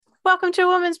Welcome to A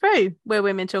Woman's Brew, where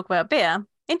women talk about beer.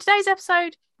 In today's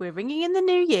episode, we're ringing in the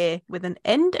new year with an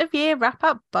end-of-year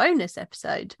wrap-up bonus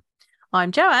episode.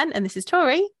 I'm Joanne, and this is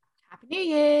Tori. Happy New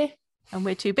Year! And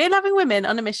we're two beer-loving women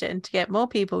on a mission to get more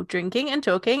people drinking and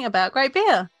talking about great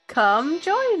beer. Come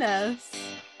join us!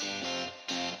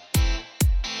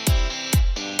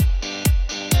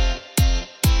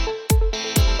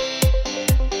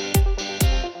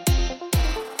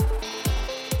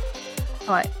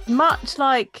 Right, much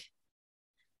like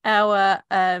our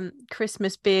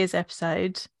Christmas beers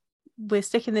episode, we're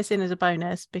sticking this in as a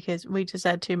bonus because we just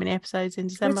had too many episodes in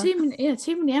December. Too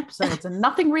many episodes, and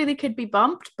nothing really could be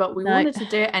bumped, but we wanted to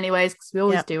do it anyways because we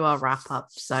always do our wrap-up,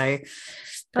 so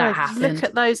that happened. Look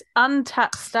at those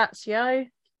untapped stats, yo.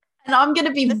 And I'm going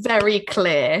to be very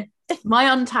clear.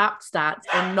 My untapped stats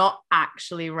are not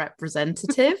actually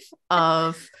representative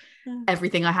of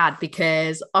everything I had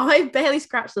because I barely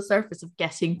scratched the surface of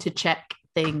getting to check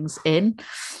things in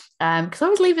because I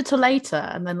always leave it till later,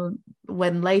 and then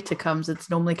when later comes it's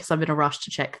normally because I'm in a rush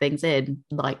to check things in,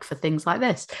 like for things like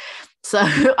this. So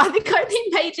I think I only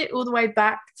made it all the way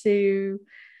back to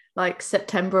like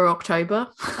September, October.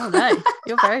 Oh no,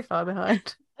 you're very far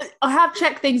behind. I have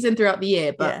checked things in throughout the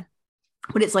year, but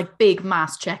when it's like big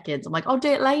mass check-ins, I'm like, I'll do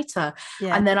it later.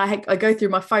 Yeah. And then I go through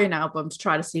my phone album to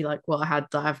try to see like what I have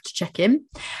to check in.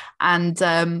 And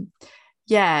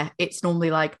it's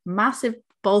normally like massive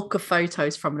bulk of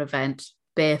photos from an event,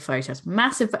 beer photos,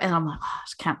 massive. And I'm like,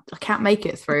 I can't make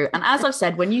it through. And as I've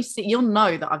said, when you see, you'll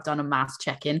know that I've done a mass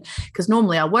check-in because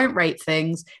normally I won't rate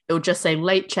things. It'll just say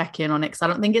late check-in on it because I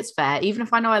don't think it's fair. Even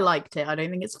if I know I liked it, I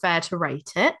don't think it's fair to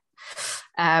rate it.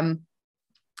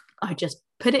 I just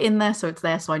put it in there so it's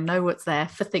there so I know what's there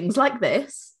for things like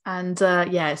this. And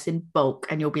it's in bulk,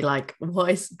 and you'll be like,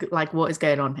 what is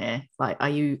going on here? Like, are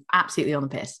you absolutely on the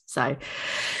piss? So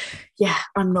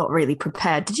I'm not really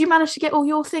prepared. Did you manage to get all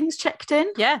your things checked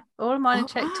in? Yeah, all of mine are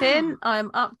checked in.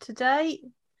 I'm up to date.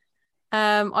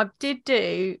 I did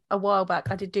do a while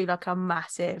back, I did do like a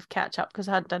massive catch up because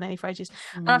I hadn't done any for ages.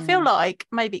 And I feel like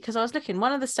maybe because I was looking,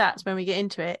 one of the stats when we get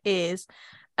into it is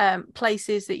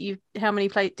places that how many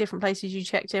different places you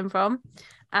checked in from,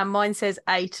 and mine says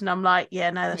 8, and I'm like,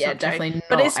 that's not definitely true. Not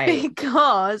but it's 8.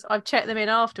 Because I've checked them in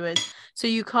afterwards, so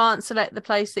you can't select the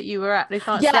place that you were at, you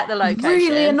can't select the location.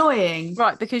 Really annoying,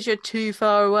 right? Because you're too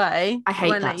far away. I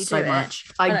hate that so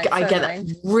much. I get that,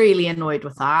 really annoyed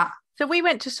with that. So we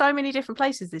went to so many different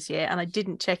places this year, and I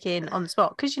didn't check in on the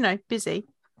spot because busy.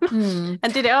 And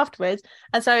did it afterwards,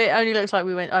 and so it only looks like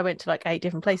I went to like 8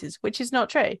 different places, which is not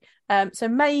true. So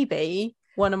maybe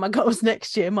one of my goals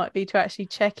next year might be to actually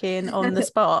check in on the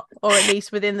spot, or at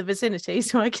least within the vicinity,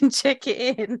 so I can check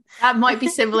it in. That might be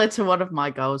similar to one of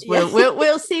my goals.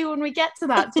 We'll see when we get to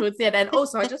that towards the end. And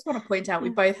also, I just want to point out we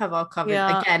both have our covers.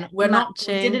 Again, we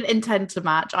didn't intend to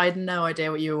match. I had no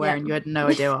idea what you were wearing. You had no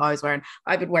idea what I was wearing.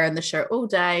 I've been wearing the shirt all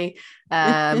day.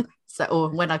 Or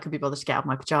when I could be bothered to get out of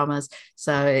my pajamas.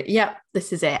 So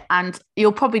this is it. And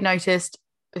you'll probably notice,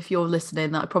 if you're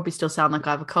listening, that I probably still sound like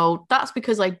I have a cold. That's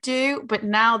because I do, but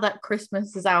now that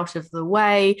Christmas is out of the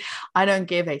way, I don't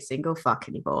give a single fuck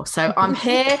anymore. So I'm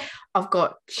here. I've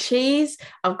got cheese.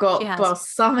 I've got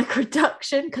balsamic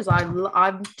reduction because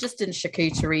I'm just in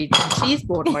charcuterie cheese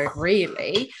board mode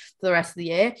really for the rest of the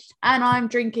year. And I'm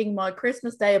drinking my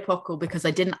Christmas Day Apocal because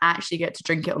I didn't actually get to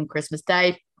drink it on Christmas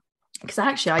Day. Because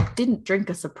actually I didn't drink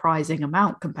a surprising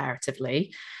amount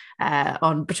comparatively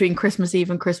on between Christmas Eve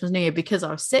and Christmas New Year because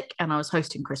I was sick and I was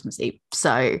hosting Christmas Eve.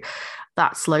 So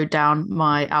that slowed down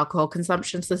my alcohol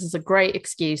consumption. So this is a great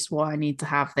excuse why I need to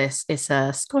have this. It's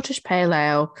a Scottish Pale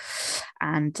Ale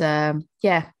and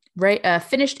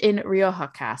finished in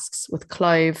Rioja casks with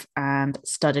clove and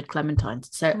studded clementines.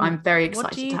 So I'm very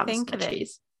excited to have some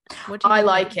cheese. I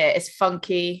like it. It's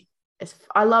funky.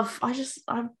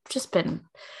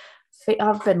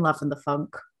 I've been loving the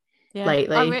funk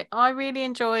lately. I really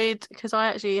enjoyed because I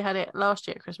actually had it last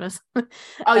year at Christmas.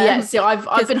 So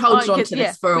I've been holding on to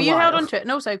this for a while. You held on to it,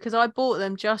 and also because I bought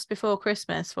them just before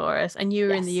Christmas for us, and you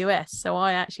were in the US, so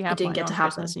I actually didn't get to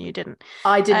have Christmas, and you didn't.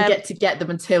 I didn't get to get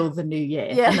them until the New Year,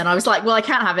 and then I was like, well, I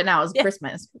can't have it now. It's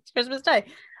Christmas. It's Christmas Day.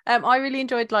 I really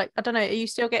enjoyed, like, I don't know, are you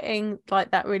still getting like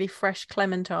that really fresh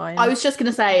clementine? I was just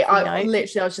gonna say, I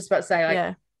was just about to say,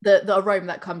 like, the aroma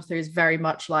that comes through is very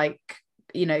much like,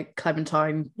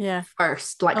 clementine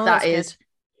first, like that is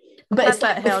good. But it's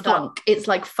like the funk. It's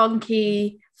like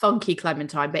funky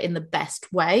clementine, but in the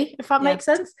best way, if that makes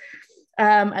sense.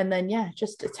 And then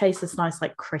just it tastes this nice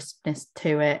like crispness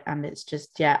to it, and it's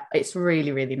just it's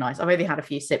really, really nice. I've only had a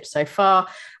few sips so far,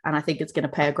 and I think it's going to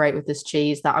pair great with this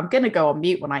cheese. That I'm going to go on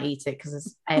mute when I eat it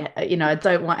because I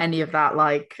don't want any of that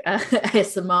like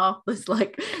ASMR. This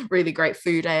like really great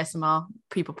food ASMR.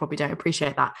 People probably don't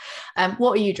appreciate that.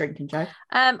 What are you drinking, Jo?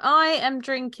 I am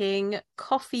drinking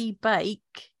Coffee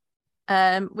Bake,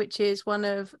 which is one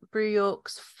of Brew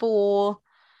York's 4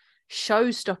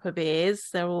 showstopper beers.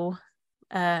 They're all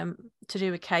to do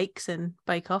with cakes and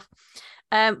bake off,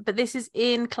 but this is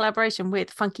in collaboration with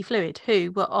Funky Fluid,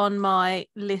 who were on my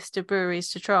list of breweries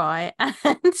to try, and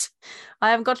I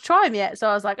haven't got to try them yet, so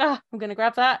I was like, I'm gonna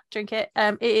grab that, drink it.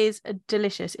 It is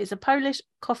delicious. It's a Polish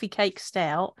coffee cake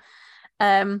stout,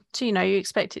 so you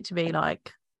expect it to be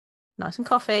like nice and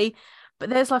coffee, but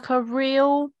there's like a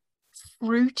real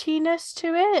fruitiness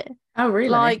to it. Oh really?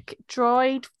 Like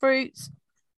dried fruits.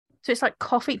 So it's like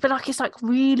coffee, but like it's like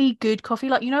really good coffee.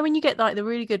 Like, when you get like the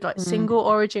really good like single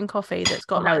origin coffee that's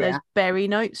got those berry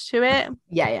notes to it.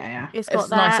 Yeah. It's got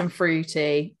that. Nice and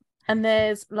fruity. And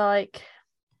there's like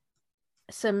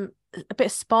a bit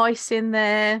of spice in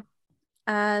there.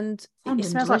 And it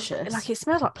smells delicious. like it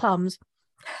smells like plums.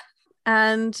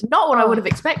 And not what I would have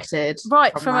expected.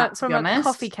 Right, from a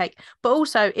coffee cake. But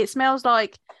also it smells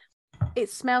like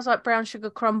brown sugar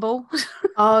crumble.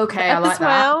 Oh, okay. I like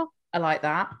that. I like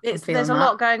that. There's a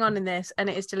lot going on in this, and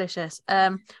it is delicious.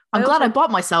 I'm glad I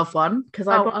bought myself one, because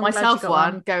I bought myself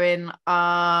one going,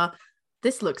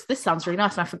 this sounds really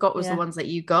nice. And I forgot it was the ones that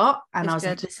you got. And I was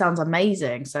like, this sounds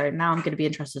amazing. So now I'm going to be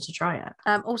interested to try it.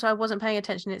 Also, I wasn't paying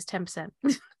attention. It's 10%.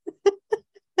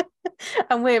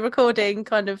 And we're recording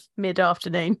kind of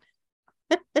mid-afternoon.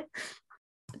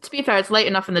 To be fair, it's late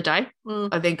enough in the day.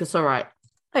 I think it's all right.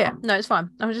 Oh, yeah. No, it's fine.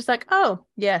 I was just like, oh,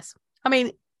 yes. I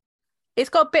mean, it's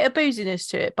got a bit of booziness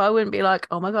to it, but I wouldn't be like,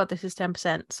 oh my God, this is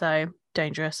 10%. So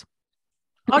dangerous.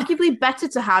 Arguably better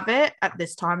to have it at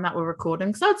this time that we're recording,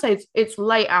 because I'd say it's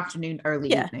late afternoon,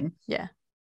 early evening. Yeah.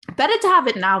 Better to have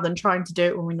it now than trying to do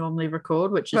it when we normally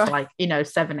record, which is like,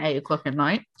 7-8 o'clock at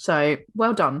night. So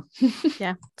well done.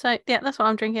 Yeah. So yeah, that's what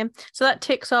I'm drinking. So that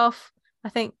ticks off, I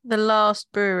think, the last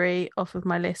brewery off of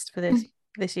my list for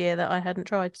this year that I hadn't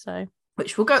tried. So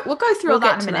which we'll go through all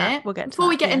that in a minute. We'll get to before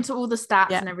we get into all the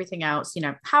stats and everything else.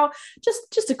 How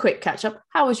just a quick catch up.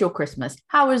 How was your Christmas?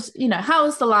 How was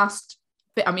the last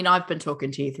bit? I mean, I've been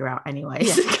talking to you throughout anyway,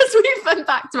 because we've been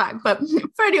back to back. But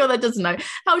for anyone that doesn't know,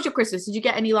 how was your Christmas? Did you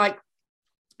get any like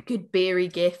good beery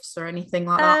gifts or anything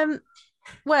like that?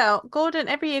 Well,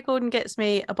 every year Gordon gets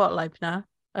me a bottle opener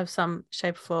of some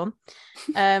shape or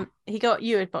form. He got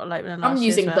you a bottle opener last year. I'm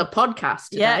using the podcast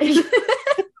today.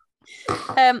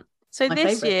 Yeah. So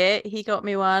this year he got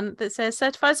me one that says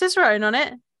Certified Cicerone on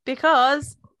it,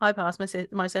 because I passed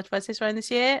my Certified Cicerone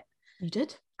this year. You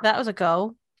did? That was a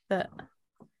goal that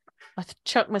I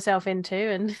chucked myself into,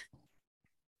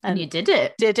 and you did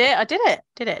it. I did it.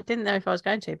 Didn't know if I was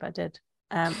going to, but I did.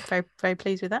 Very, very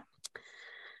pleased with that.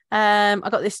 I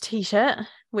got this t-shirt,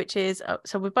 which is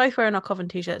so we're both wearing our Coven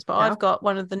t-shirts, but I've got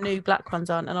one of the new black ones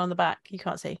on, and on the back, you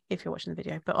can't see if you're watching the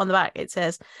video, but on the back it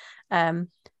says I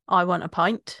want a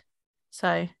pint.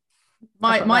 So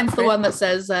mine's the one that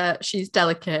says she's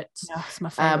delicate. Yeah, it's my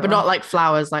favorite but not like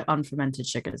flowers, like unfermented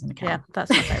sugars in a can. Yeah,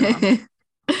 that's my favorite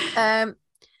one.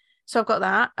 So I've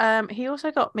got that. He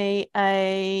also got me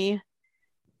a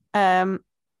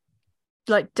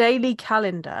like daily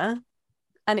calendar,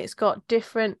 and it's got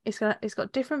different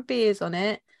beers on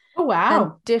it. Oh wow.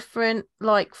 And different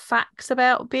like facts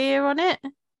about beer on it.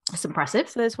 That's impressive.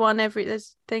 So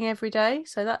there's thing every day,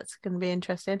 so that's going to be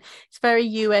interesting. It's very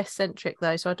US centric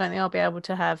though, so I don't think I'll be able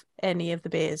to have any of the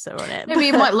beers that are on it. Maybe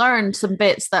you might learn some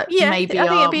bits that maybe I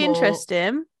think it'd be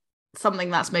interesting. Something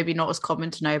that's maybe not as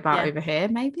common to know about over here,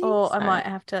 maybe. Or I might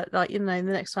have to, like, the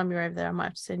next time you're over there, I might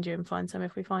have to send you and find some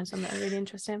if we find something really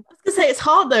interesting. I was gonna say, it's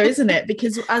hard though, isn't it?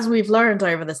 Because as we've learned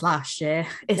over this last year,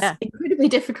 it's incredibly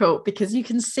difficult, because you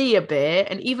can see a beer,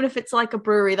 and even if it's like a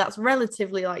brewery that's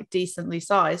relatively like decently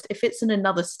sized, if it's in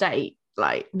another state,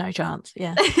 like no chance.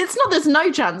 Yeah. It's not there's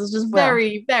no chance, it's just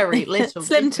very, very little.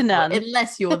 Slim to none.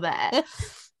 Unless you're there.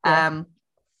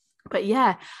 But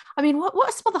yeah, I mean, what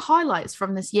are some of the highlights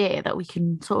from this year that we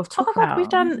can sort of talk about?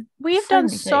 We've done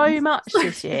so much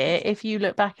this year. If you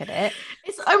look back at it,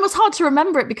 it's almost hard to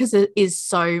remember it because it is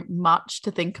so much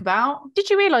to think about. Did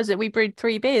you realise that we brewed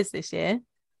 3 beers this year?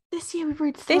 This year we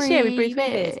brewed 3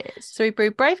 beers. So we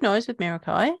brewed Brave Noise with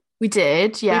Mirakai. We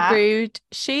did, yeah. We brewed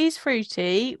She's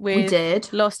Fruity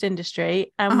with Lost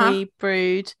Industry, and we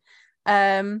brewed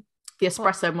the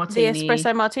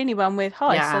espresso martini one with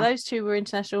High. So those 2 were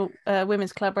International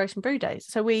Women's Collaboration Brew Days.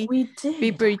 So we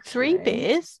brewed 3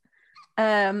 beers,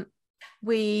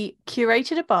 We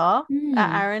curated a bar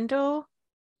at Arundel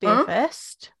Beer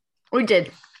Fest. We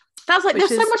did. That's like, there's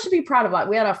so much to be proud of. Like,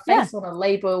 we had our face on a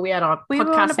label, we had our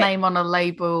podcast name on a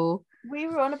label. We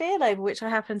were on a beer label, which I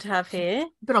happen to have here.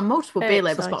 But on multiple beer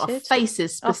labels, but our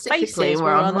faces specifically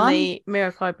were on the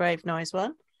Mirakai Brave Noise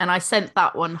one. And I sent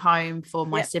that one home for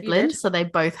my siblings, so they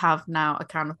both have now a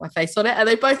can of my face on it, and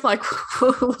they both like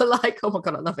were like, "Oh my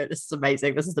god, I love it! This is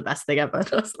amazing! This is the best thing ever!"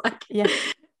 And I was like, "Yeah,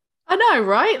 I know,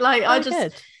 right? Like,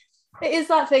 good. It is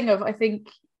that thing of, I think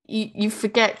you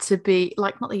forget to be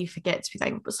like, not that you forget to be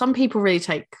thankful, but some people really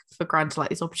take for granted like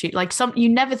these opportunities. Like, you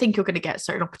never think you're going to get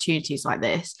certain opportunities like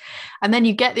this, and then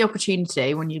you get the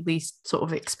opportunity when you least sort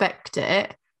of expect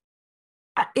it.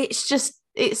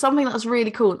 It's something that's really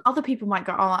cool. And other people might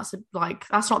go, "Oh,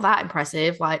 that's not that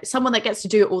impressive." Like, someone that gets to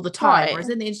do it all the time, whereas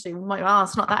in the industry, we might go, "Oh,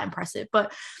 it's not that impressive."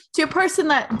 But to a person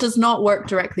that does not work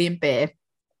directly in beer,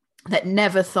 that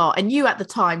never thought, and you at the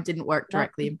time didn't work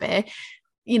directly in beer,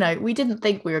 you know, we didn't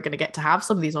think we were going to get to have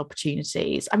some of these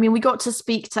opportunities. I mean, we got to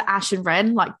speak to Ash and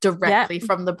Ren like directly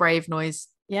from the Brave Noise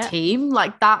team.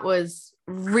 Like, that was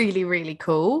really, really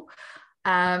cool.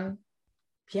 I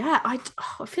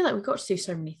feel like we got to do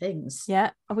so many things. Yeah,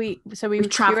 we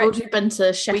traveled. We've been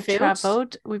to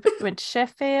Sheffield. We went to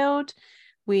Sheffield.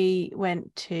 We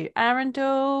went to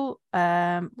Arundel.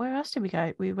 Where else did we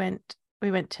go? We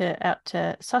went out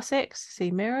to Sussex to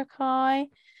see Mirakai.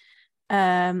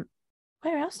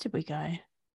 Where else did we go?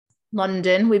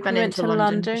 London. We went to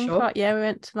London. For sure. We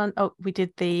went to London. Oh, we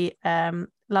did the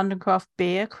London Craft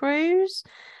Beer Cruise,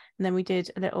 and then we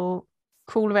did a little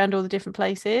crawl around all the different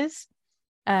places.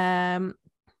 Been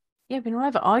all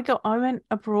over. I went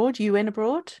abroad. You went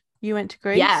abroad. You went to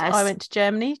Greece. Yes. I went to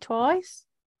Germany twice.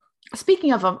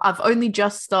 Speaking of, I've only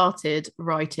just started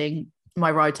writing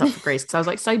my write-up for Greece because I was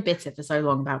like so bitter for so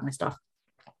long about my stuff,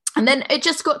 and then it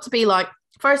just got to be like,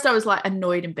 first I was like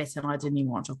annoyed and bitter, and I didn't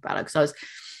even want to talk about it because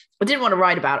I didn't want to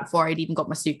write about it before I'd even got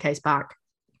my suitcase back.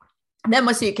 And then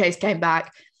my suitcase came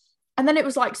back. And then it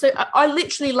was like, so I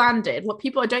literally landed.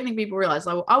 I don't think people realize,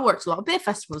 I worked a lot of beer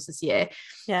festivals this year.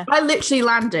 Yeah. I literally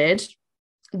landed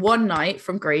one night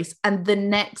from Greece, and the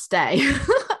next day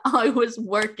I was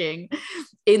working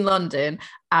in London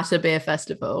at a beer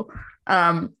festival.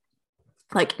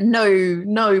 Like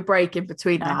no break in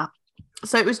between that.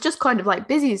 So it was just kind of like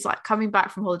busy. It's like coming back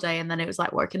from holiday, and then it was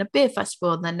like working a beer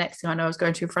festival. And then next thing I know, I was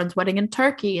going to a friend's wedding in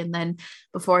Turkey. And then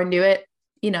before I knew it,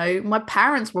 you know, my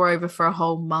parents were over for a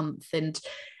whole month, and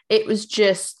it was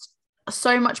just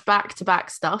so much back-to-back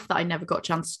stuff that I never got a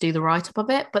chance to do the write-up of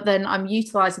it. But then I'm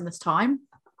utilizing this time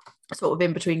sort of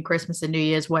in between Christmas and New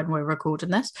Year's when we're recording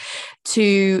this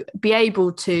to be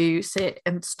able to sit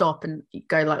and stop and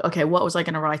go like, okay, what was I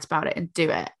going to write about it, and do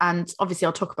it. And obviously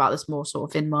I'll talk about this more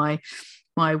sort of in my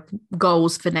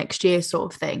goals for next year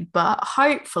sort of thing, but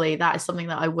hopefully that is something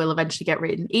that I will eventually get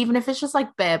written, even if it's just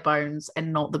like bare bones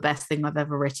and not the best thing I've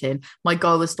ever written. My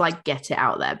goal is to like get it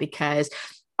out there, because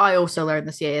I also learned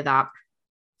this year that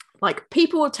like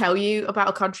people will tell you about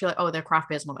a country like, oh, their craft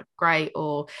beer is not that great,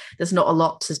 or there's not a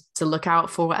lot to look out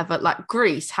for, whatever. Like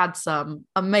Greece had some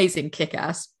amazing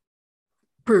kick-ass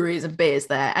breweries and beers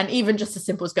there, and even just as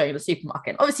simple as going to the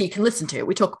supermarket. Obviously you can listen to it,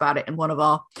 we talk about it in one of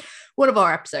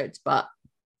our episodes, but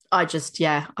I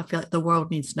feel like the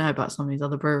world needs to know about some of these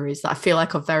other breweries that I feel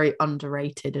like are very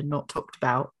underrated and not talked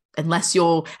about unless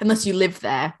you live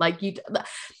there. Like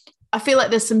I feel like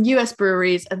there's some US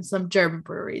breweries and some German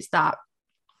breweries that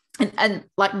and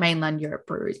like mainland Europe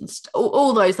breweries and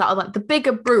all those that are like the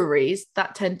bigger breweries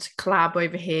that tend to collab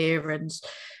over here and,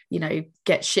 you know,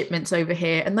 get shipments over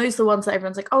here. And those are the ones that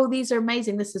everyone's like, oh, these are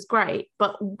amazing, this is great.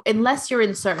 But unless you're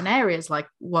in certain areas, like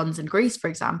ones in Greece, for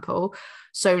example,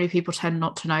 so many people tend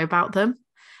not to know about them.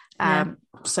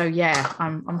 So yeah,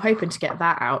 I'm hoping to get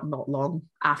that out not long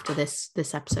after this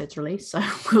episode's release. So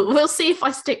we'll see if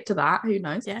I stick to that. Who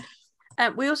knows? Yeah.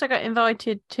 We also got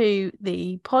invited to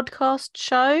the podcast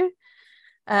show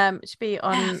to be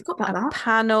on a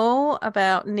panel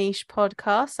about niche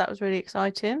podcasts. That was really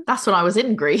exciting. That's when I was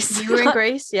in Greece. You were in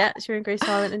Greece, yeah. So you were in Greece,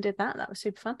 so I went and did that. That was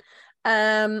super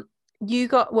fun. We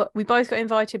both got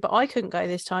invited, but I couldn't go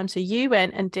this time. So you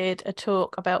went and did a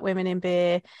talk about women in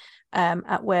beer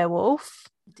at Werewolf.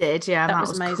 Did, yeah. That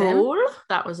was amazing. Cool.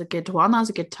 That was a good one. That was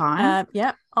a good time.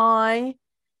 Yeah. I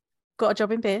got a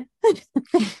job in beer.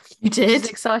 You did. Which is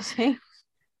exciting.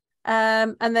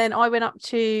 And then I went up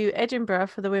to Edinburgh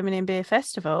for the Women in Beer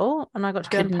Festival, and I got to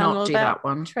go on a panel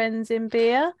about trends in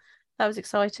beer. That was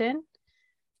exciting.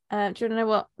 Do you want to know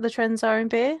what the trends are in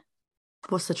beer?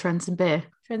 What's the trends in beer?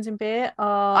 Trends in beer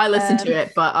are I listened to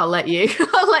it, but I'll let you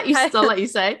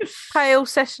say. Pale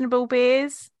sessionable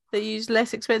beers. that use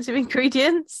less expensive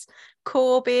ingredients,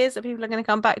 core beers that people are going to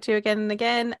come back to again and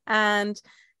again, and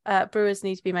brewers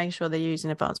need to be making sure they're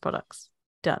using advanced products.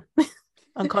 Done.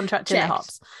 On contracting the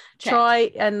hops.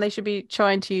 And they should be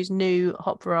trying to use new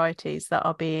hop varieties that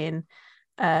are being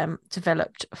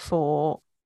developed for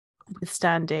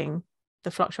withstanding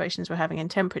the fluctuations we're having in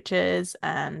temperatures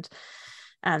and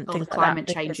things climate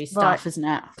like changey stuff, isn't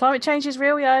it? Climate change is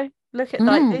real, yo. Look at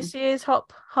like this year's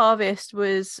hop harvest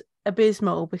was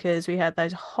abysmal because we had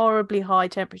those horribly high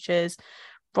temperatures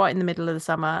right in the middle of the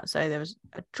summer. So there was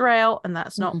a drought, and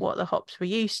that's not what the hops were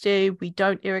used to. We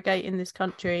don't irrigate in this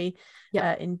country.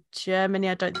 In Germany,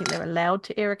 I don't think they're allowed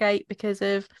to irrigate because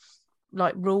of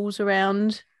like rules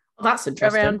around that's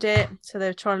interesting around it. So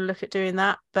they're trying to look at doing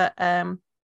that. But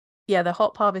the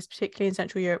hop harvest, particularly in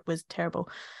Central Europe, was terrible.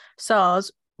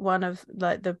 SARS, one of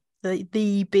like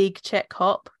the big Czech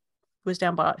hop, was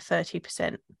down by like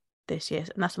 30% this year,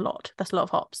 and that's a lot. That's a lot of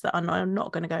hops that are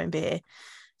not going to go in beer.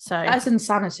 So that's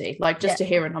insanity. Like just to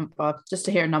hear a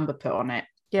number put on it.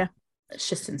 Yeah, it's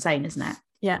just insane, isn't it?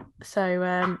 Yeah.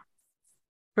 So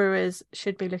brewers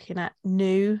should be looking at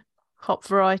new hop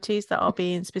varieties that are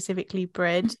being specifically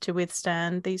bred to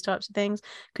withstand these types of things.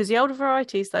 Because the older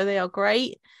varieties, though they are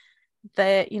great,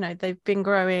 they've been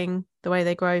growing the way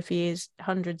they grow for years,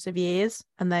 hundreds of years,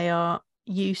 and they are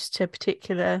used to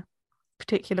particular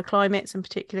climates and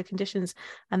particular conditions,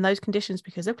 and those conditions,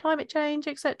 because of climate change,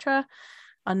 etc.,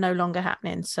 are no longer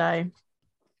happening. So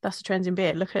that's the trends in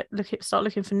beer. Start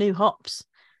looking for new hops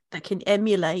that can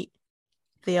emulate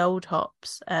the old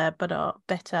hops, but are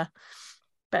better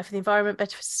for the environment,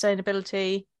 better for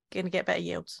sustainability, going to get better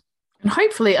yields. And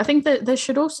hopefully, I think that there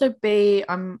should also be,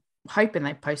 I'm hoping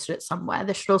they posted it somewhere,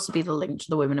 there should also be the link to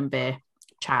the Women in Beer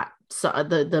chat, so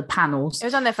the panels. It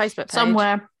was on their Facebook page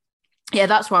somewhere. Yeah,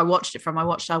 that's where I watched it from. I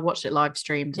watched it live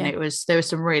streamed, and there was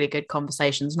some really good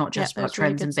conversations, not just about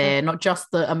trends in beer, not just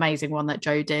the amazing one that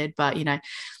Joe did, but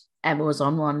Emma was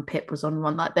on one, Pip was on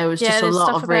one. Like there was just a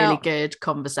lot of really good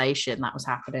conversation that was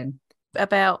happening.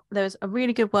 There was a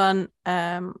really good one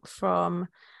from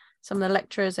some of the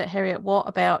lecturers at Heriot Watt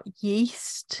about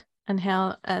yeast and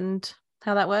how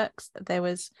that works. There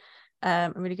was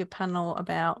a really good panel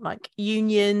about like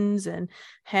unions and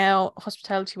how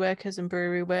hospitality workers and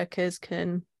brewery workers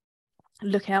can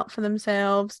look out for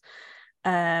themselves,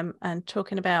 and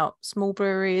talking about small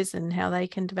breweries and how they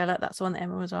can develop. That's the one that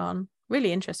Emma was on.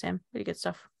 Really interesting, really good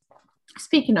stuff.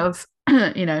 Speaking of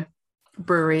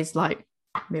breweries like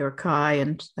Mirakai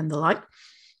and the like,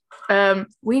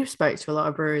 we spoke to a lot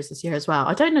of breweries this year as well.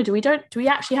 I don't know, do we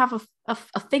actually have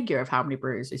a figure of how many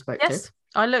breweries we spoke to? Yes,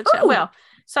 I looked at, well,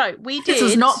 so we did. This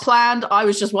was not planned. I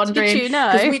was just wondering, did you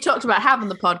know? Because we talked about having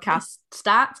the podcast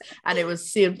stat, and it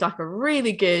seemed like a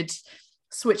really good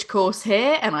switch course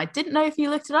here, and I didn't know if you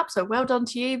looked it up, so well done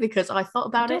to you, because I thought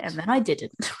about it and then I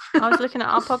didn't. I was looking at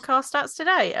our podcast stats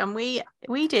today, and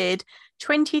we did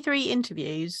 23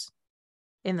 interviews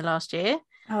in the last year.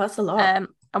 Oh, that's a lot.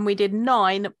 And we did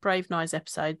 9 Brave Knives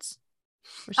episodes.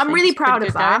 I'm really proud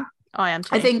of that. I am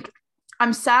too. I think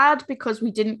I'm sad because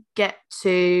we didn't get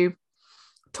to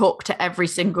talk to every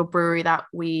single brewery that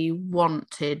we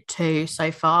wanted to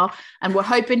so far, and we're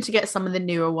hoping to get some of the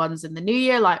newer ones in the new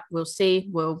year. Like we'll see,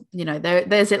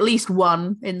 there's at least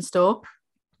one in store,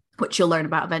 which you'll learn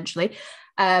about eventually.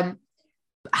 However,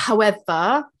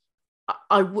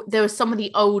 there were some of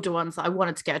the older ones that I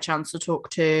wanted to get a chance to talk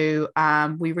to.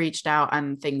 We reached out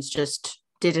and things just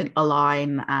didn't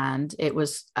align, and it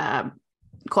was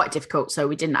quite difficult, so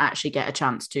we didn't actually get a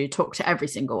chance to talk to every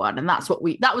single one. And that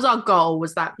was our goal,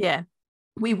 was that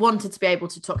we wanted to be able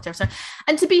to talk to everyone.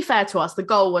 And to be fair to us, the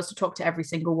goal was to talk to every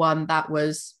single one that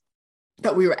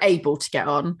we were able to get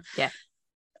on.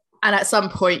 And at some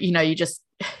point,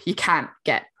 you can't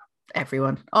get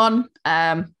everyone on,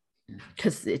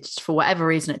 because it's, for whatever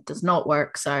reason, it does not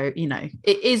work. So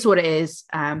it is what it is.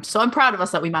 So I'm proud of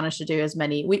us that we managed to do as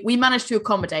many. We managed to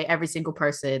accommodate every single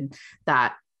person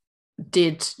that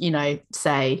did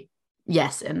say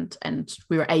yes, and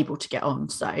we were able to get on.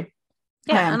 So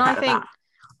and I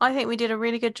think we did a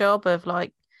really good job of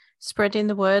like spreading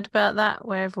the word about that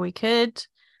wherever we could,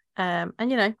 and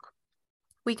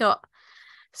we got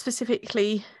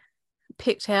specifically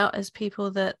picked out as people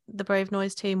that the Brave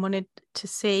Noise team wanted to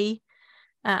see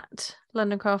at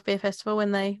London Craft Beer Festival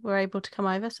when they were able to come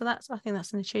over. So I think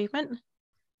that's an achievement.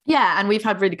 Yeah, and we've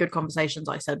had really good conversations,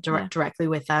 like I said, directly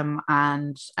with them,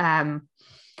 and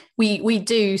we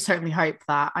do certainly hope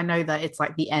that, I know that it's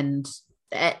like the end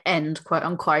quote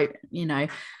unquote,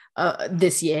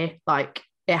 this year, like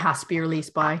it has to be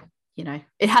released by,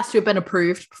 it has to have been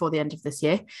approved before the end of this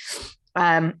year.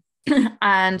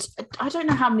 And I don't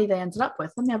know how many they ended up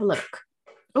with. Let me have a look.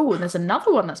 Oh, and there's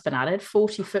another one that's been added,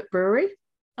 40 Foot Brewery.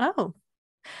 Oh.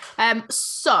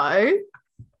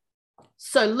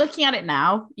 So looking at it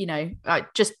now, I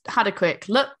just had a quick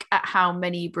look at how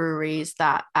many breweries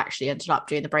that actually ended up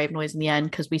doing the Brave Noise in the end,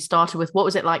 because we started with, what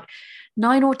was it, like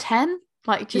 9 or 10?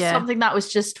 Like just something that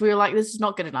was just, we were like, this is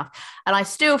not good enough. And I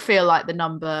still feel like the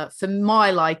number for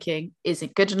my liking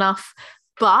isn't good enough,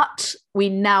 but we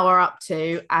now are up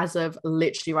to, as of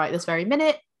literally right this very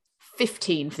minute,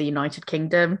 15 for the United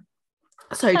Kingdom.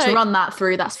 So to run that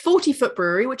through, that's 40 Foot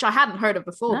Brewery, which I hadn't heard of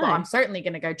before, but I'm certainly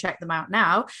going to go check them out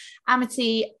now.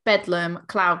 Amity, Bedlam,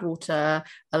 Cloudwater,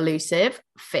 Elusive,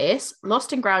 Fierce,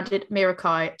 Lost and Grounded,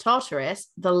 Mirakai, Tartarus,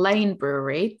 The Lane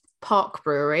Brewery, Park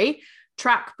Brewery,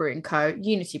 Track Brewing Co.,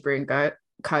 Unity Brewing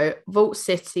Co., Vault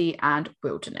City, and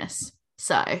Wilderness.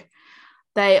 So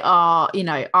they are,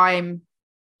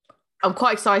 I'm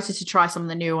quite excited to try some of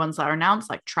the new ones that are announced,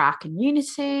 like Track and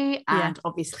Unity, and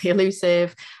obviously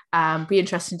Elusive. Be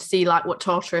interesting to see like what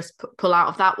Tartarus pull out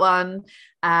of that one.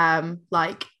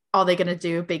 Like, are they going to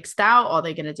do a big stout? Are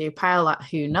they going to do pale? Like,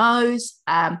 who knows?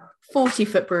 40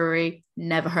 Foot Brewery,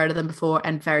 never heard of them before,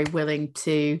 and very willing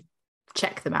to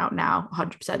check them out now,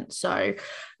 100%. So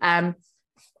I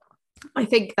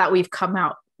think that we've come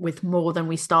out with more than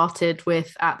we started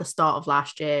with at the start of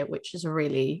last year, which is a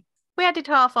really... We added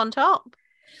half on top.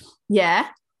 Yeah.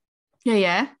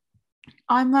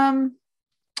 I'm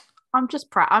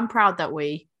just proud. I'm proud that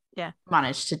we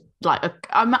managed to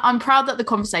I'm proud that the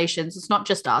conversations, it's not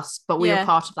just us, but we are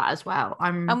part of that as well.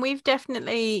 And we've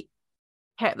definitely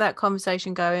kept that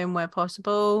conversation going where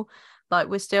possible. Like,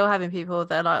 we're still having people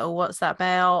that are like, oh, what's that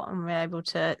about? And we're able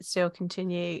to still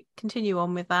continue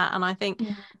on with that. And I think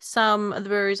some of the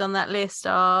breweries on that list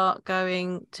are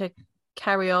going to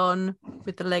carry on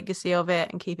with the legacy of it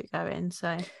and keep it going.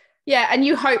 So and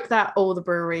you hope that all the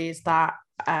breweries that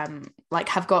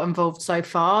have got involved so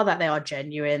far, that they are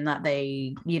genuine, that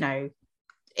they,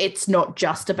 it's not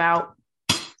just about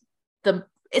the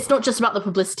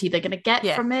publicity they're going to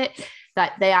get from it,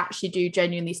 that they actually do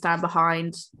genuinely stand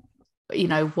behind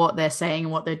what they're saying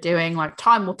and what they're doing. Like,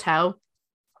 time will tell.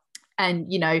 And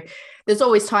there's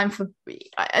always time for,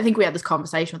 I think we had this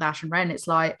conversation with Ash and Ren, it's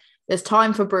like there's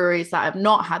time for breweries that have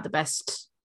not had the best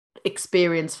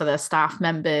experience for their staff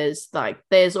members. Like,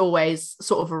 there's always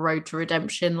sort of a road to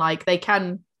redemption. Like, they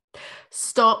can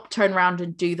stop, turn around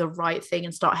and do the right thing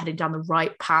and start heading down the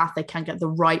right path. They can get the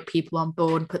right people on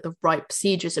board and put the right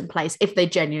procedures in place if they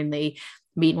genuinely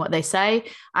mean what they say.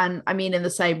 And I mean, in the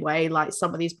same way, like,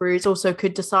 some of these breweries also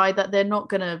could decide that they're not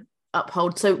going to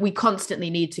uphold. So we constantly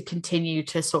need to continue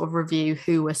to sort of review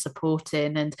who we're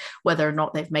supporting and whether or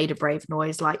not they've made a brave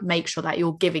noise. Like, make sure that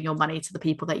you're giving your money to the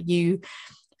people that you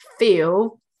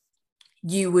feel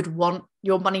you would want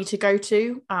your money to go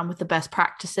to, with the best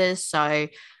practices. So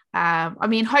I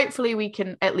mean, hopefully we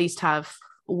can at least have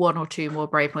 1 or 2 more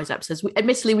Brave Noise episodes.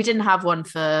 Admittedly, we didn't have one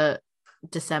for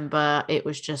December. It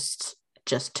was just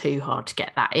too hard to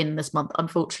get that in this month,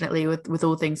 unfortunately, with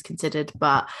all things considered.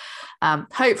 But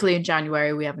hopefully in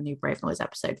January we have a new Brave Noise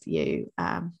episode for you,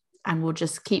 and we'll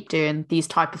just keep doing these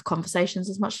type of conversations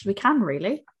as much as we can,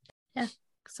 really. Yeah,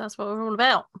 because that's what we're all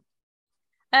about.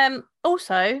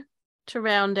 Also, to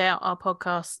round out our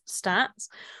podcast stats,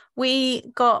 we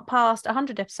got past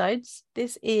 100 episodes.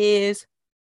 This is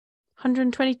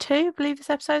 122, I believe this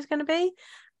episode is going to be.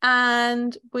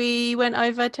 And we went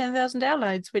over 10,000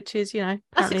 downloads, which is,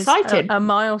 that's exciting. A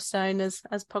milestone as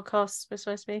podcasts. We're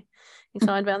supposed to be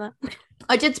excited about that.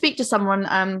 I did speak to someone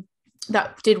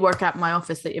that did work at my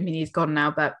office. That, I mean, he's gone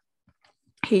now, but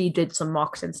he did some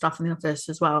marketing stuff in the office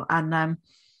as well. And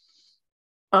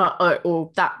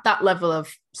or that level of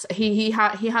he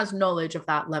has knowledge of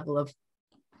that level of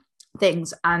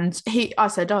things. And I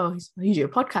said, oh, you do a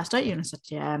podcast, don't you? And I said,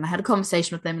 yeah. And I had a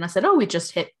conversation with him, and I said, oh, we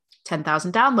just hit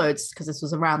 10,000 downloads, because this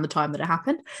was around the time that it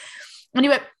happened. And he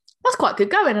went, that's quite good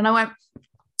going. And I went,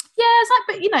 yeah. It's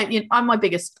like, but I'm my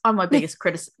biggest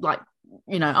critic. Like,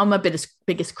 I'm my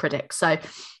biggest critic. So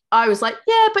I was like,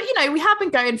 yeah, but we have been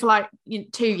going for like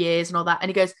 2 years and all that. And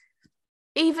he goes,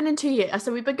 even in 2 years, I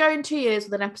said, we've been going 2 years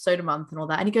with an episode a month and all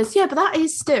that. And he goes, yeah, but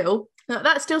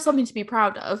that's still something to be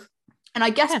proud of. And I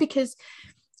guess because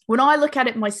when I look at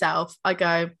it myself, I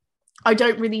go, I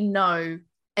don't really know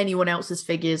anyone else's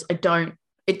figures.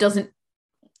 It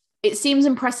seems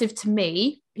impressive to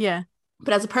me. Yeah.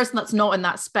 But as a person that's not in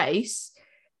that space,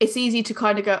 it's easy to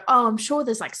kind of go, oh, I'm sure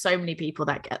there's like so many people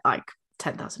that get like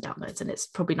 10,000 downloads, and it's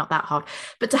probably not that hard.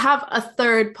 But to have a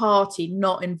third party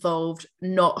not involved,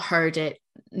 not heard it,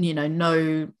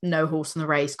 no horse in the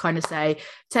race, kind of say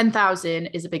 10,000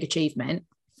 is a big achievement.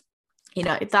 you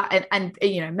know, that and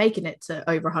you know, making it to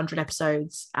over 100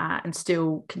 episodes and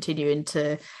still continuing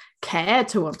to care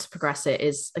to want to progress it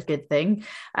is a good thing.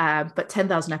 But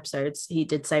 10,000 episodes, he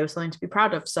did say, was something to be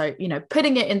proud of. So, you know,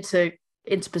 putting it into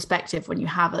perspective when you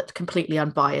have a completely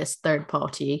unbiased third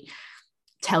party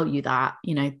tell you that,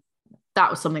 you know, that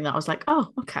was something that I was like, oh,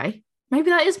 okay,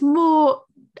 maybe that is more.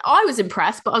 I was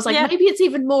impressed, but I was like, maybe it's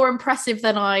even more impressive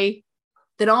than I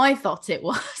thought it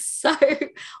was. So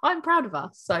I'm proud of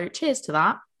us. So cheers to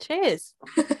that. Cheers.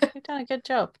 You've done a good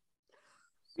job.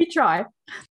 We try.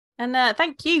 And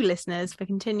thank you, listeners, for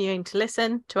continuing to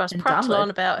listen to us prattle on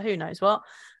about who knows what.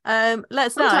 Let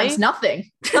us know. Sometimes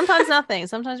nothing. Sometimes nothing.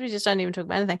 Sometimes we just don't even talk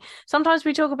about anything. Sometimes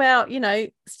we talk about, you know,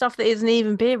 stuff that isn't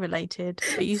even beer related.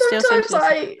 But you sometimes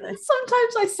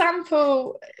I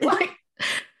sample like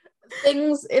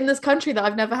things in this country that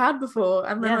I've never had before,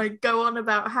 and then I go on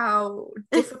about how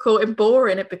difficult and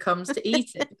boring it becomes to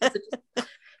eat it.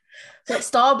 Like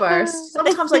Starburst.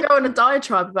 Sometimes I go on a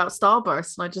diatribe about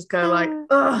Starburst, and I just go like,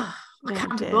 ugh. I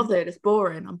can't be bothered. It's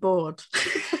boring. I'm bored.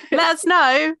 Let us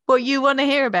know what you want to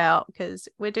hear about, because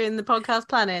we're doing the podcast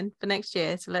planning for next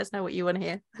year. So let us know what you want to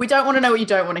hear. We don't want to know what you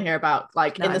don't want to hear about,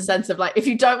 like in the sense of like, if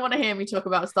you don't want to hear me talk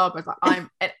about Starbucks, like I'm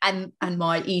and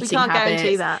my eating we can't habits,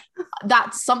 guarantee that.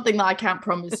 That's something that I can't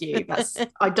promise you. That's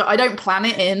I don't plan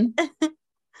it in.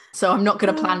 So I'm not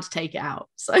going to plan to take it out.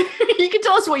 So you can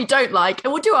tell us what you don't like,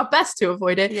 and we'll do our best to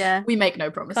avoid it. Yeah, we make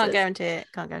no promises. Can't guarantee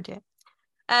it.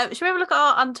 Should we have a look at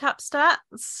our Untapped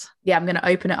stats? Yeah, I'm going to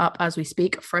open it up as we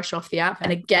speak, fresh off the app. Okay,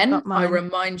 and again, I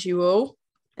remind you all,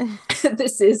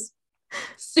 this is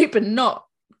super not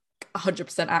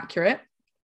 100% accurate.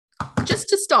 Just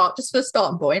for a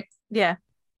starting point. Yeah.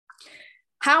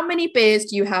 How many beers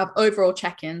do you have overall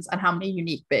check-ins, and how many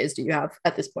unique beers do you have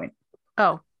at this point?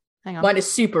 Oh, hang on. Mine is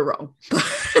super wrong.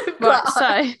 Right,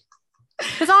 so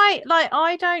because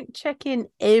I don't check in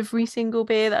every single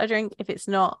beer that I drink if it's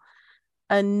not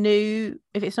a new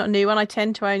one. I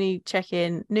tend to only check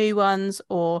in new ones,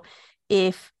 or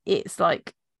if it's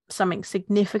like something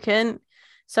significant.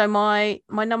 So my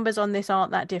numbers on this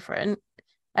aren't that different.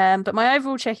 But my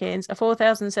overall check-ins are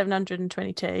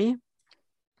 4,722,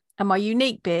 and my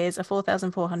unique beers are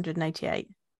 4,488.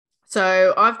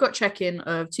 So I've got check-in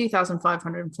of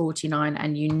 2,549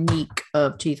 and unique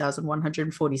of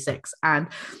 2,146. And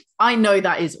I know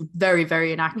that is very,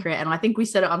 very inaccurate. And I think we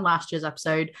said it on last year's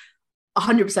episode,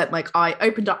 100%. Like, I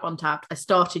opened up Untapped, I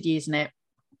started using it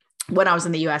when I was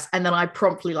in the US, and then I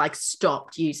promptly like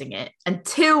stopped using it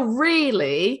until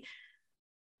really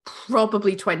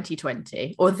probably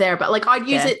 2020 or there. But like, I'd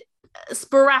use it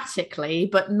sporadically,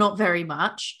 but not very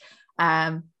much.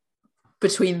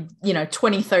 Between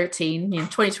 2013,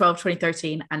 2012,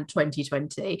 2013 and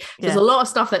 2020. There's a lot of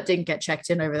stuff that didn't get checked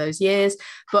in over those years,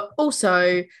 but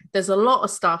also there's a lot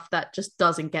of stuff that just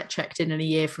doesn't get checked in a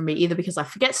year for me, either because I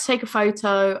forget to take a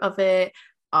photo of it,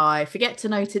 I forget to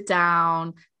note it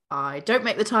down, I don't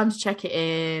make the time to check it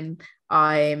in,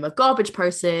 I'm a garbage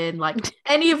person, like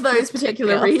any of those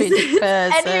particular reasons.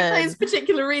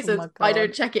 Oh, I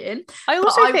don't check it in. I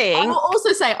will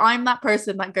also say I'm that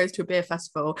person that goes to a beer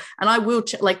festival, and I will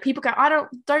like, people go, I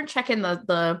don't check in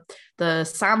the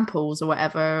samples or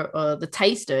whatever, or the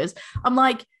tasters. I'm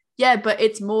like, yeah, but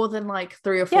it's more than like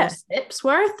 3 or 4 sips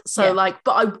worth. So like,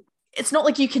 but it's not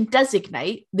like you can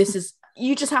designate this is,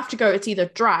 you just have to go, it's either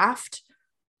draft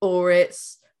or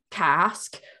it's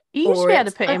cask. You used to be able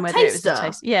to put in whether it was a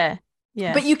taste. Yeah.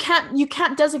 But you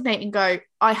can't designate and go,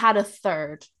 I had a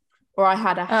third or I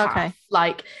had a half. Okay.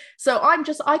 Like, so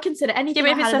I consider anything I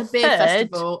had at a beer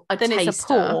festival a taster. It's a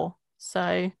pour.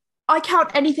 So I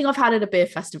count anything I've had at a beer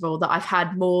festival that I've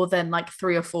had more than like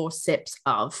 3 or 4 sips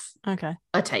of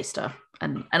a taster.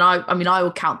 And I mean, I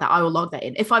will count that. I will log that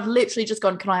in. If I've literally just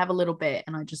gone, can I have a little bit?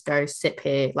 And I just go sip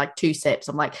here, like 2 sips.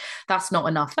 I'm like, that's not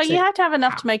enough. But you have to have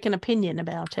enough to make an opinion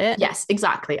about it. Yes,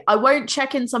 exactly. I won't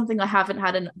check in something I haven't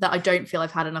had that I don't feel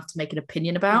I've had enough to make an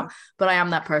opinion about. But I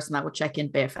am that person that will check in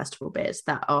beer festival beers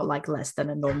that are like less than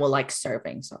a normal like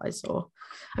serving size. Or,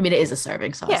 I mean, it is a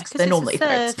serving size. Yeah, they're normally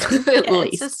thirds. At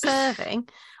least. It's a serving.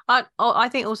 I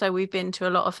think also we've been to a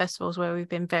lot of festivals where we've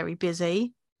been very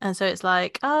busy. And so it's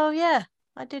like, oh, yeah,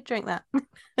 I did drink that.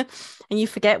 And you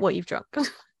forget what you've drunk.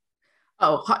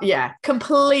 Oh, yeah,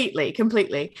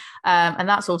 completely. And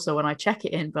that's also when I check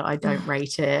it in, but I don't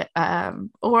rate it.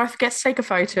 Or I forget to take a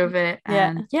photo of it.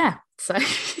 And so.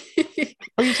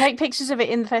 Or you take pictures of it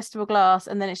in the festival glass,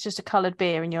 and then it's just a coloured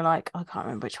beer, and you're like, I can't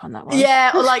remember which one that was.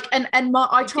 Yeah, or like,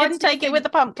 I tried to take it with the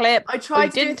pump clip. I tried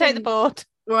to didn't take the board.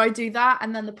 Or I do that,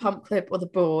 and then the pump clip or the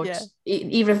board,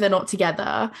 even if they're not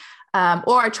together.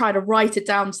 Or I try to write it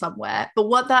down somewhere. But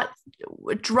what that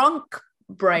drunk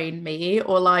brain me,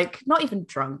 or like not even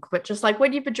drunk, but just like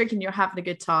when you've been drinking, you're having a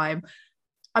good time.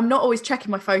 I'm not always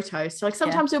checking my photos. So like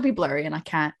sometimes it'll be blurry and I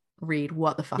can't read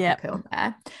what the fuck I put on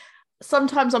there.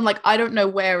 Sometimes I'm like, I don't know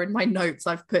where in my notes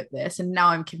I've put this, and now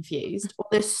I'm confused. Or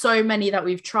there's so many that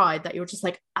we've tried that you're just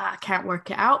like, I can't work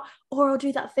it out. Or I'll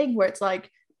do that thing where it's like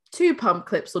 2 pump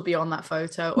clips will be on that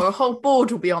photo, or a whole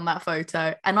board will be on that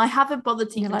photo, and I haven't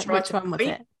bothered to even try to one with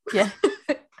it. Yeah.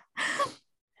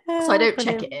 So I don't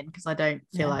check it in because I don't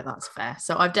feel like that's fair.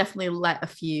 So I've definitely let a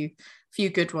few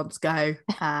good ones go.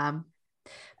 And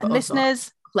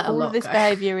listeners, all of this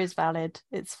behavior is valid.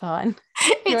 It's fine.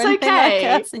 It's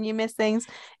okay. Like us and you miss things,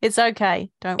 it's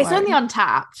okay. Don't worry. It's only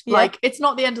Untapped. Yeah. Like, it's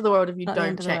not the end of the world if you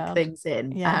don't check things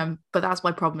in. Yeah. But that's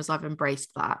my problem, is I've embraced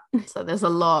that. So there's a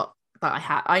lot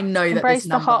that I know embrace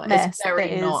that this number is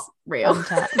very not real.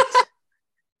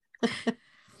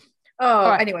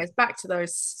 Anyways, back to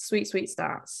those sweet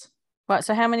stats. Right,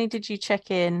 so how many did you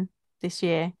check in this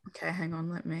year? Okay, hang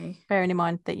on, let me... Bearing in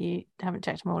mind that you haven't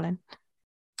checked them all in.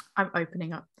 I'm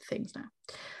opening up things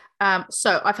now.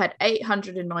 So I've had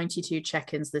 892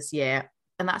 check-ins this year,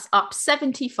 and that's up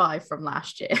 75 from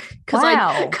last year. Because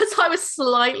I was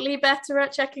slightly better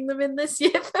at checking them in this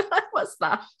year than I was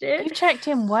last year. You've checked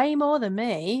in way more than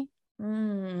me.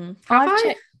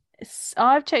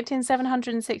 I've checked in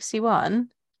 761.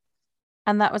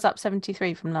 And that was up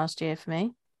 73 from last year for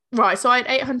me. Right, so I had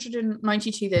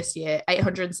 892 this year,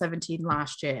 817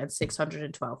 last year, and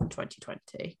 612 in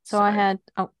 2020. So I had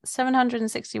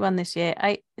 761 this year,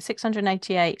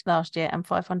 688 last year, and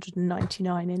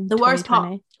 599 in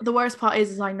 2020. The worst part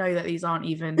is I know that these aren't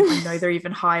even. I know they're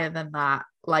even higher than that,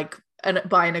 like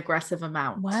by an aggressive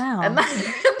amount. Wow, and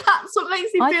that's what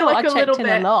makes me feel like a little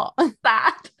bit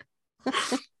bad.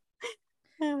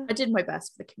 I did my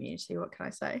best for the community. What can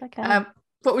I say? Okay.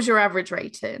 What was your average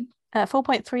rating?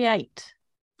 4.38.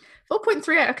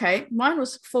 4.38. Okay, mine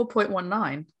was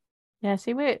 4.19. Yeah.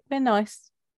 See, we're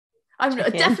nice. I'm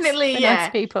definitely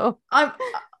nice people.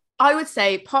 I would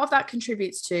say part of that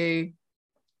contributes to,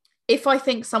 if I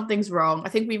think something's wrong. I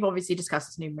think we've obviously discussed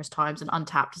this numerous times, and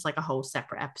Untapped is like a whole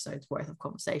separate episode's worth of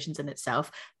conversations in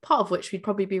itself, part of which we'd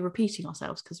probably be repeating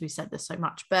ourselves because we said this so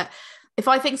much. But if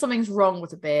I think something's wrong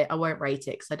with a beer, I won't rate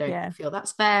it because I don't feel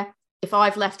that's fair. If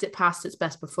I've left it past its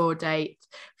best before date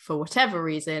for whatever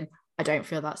reason, I don't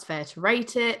feel that's fair to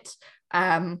rate it.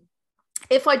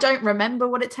 If I don't remember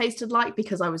what it tasted like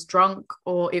because I was drunk,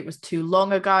 or it was too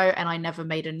long ago and I never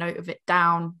made a note of it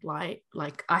down,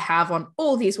 like I have on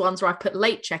all these ones where I put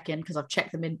late check-in because I've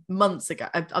checked them in months ago.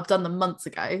 I've done them months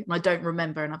ago and I don't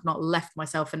remember, and I've not left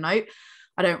myself a note.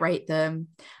 I don't rate them.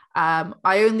 I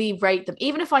only rate them,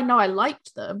 even if I know I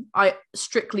liked them, I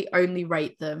strictly only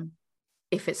rate them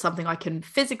if it's something I can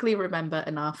physically remember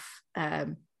enough,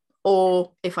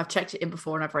 or if I've checked it in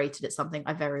before and I've rated it something.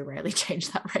 I very rarely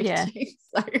change that rating. Yeah.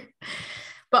 So,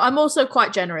 but I'm also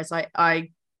quite generous.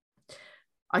 I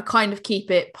kind of keep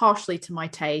it partially to my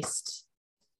taste,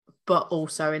 but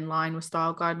also in line with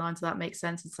style guidelines, if that makes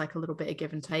sense. It's like a little bit of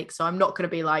give and take. So I'm not going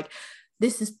to be like,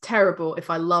 this is terrible if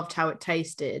I loved how it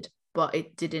tasted, but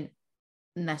it didn't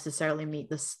necessarily meet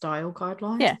the style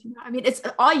guidelines. Yeah. You know? I mean,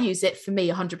 I use it for me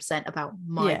 100% about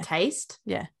my taste.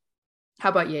 Yeah. How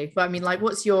about you? But I mean, like,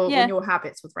 what's your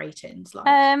habits with ratings like?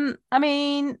 I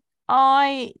mean,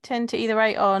 I tend to either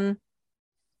rate on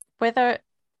whether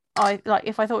I like,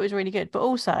 if I thought it was really good, but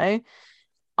also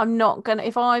I'm not gonna,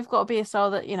 if I've got a beer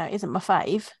style that, you know, isn't my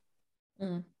fave,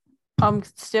 I'm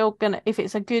still gonna, if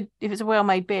it's a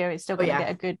well-made beer, it's still gonna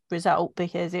get a good result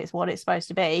because it's what it's supposed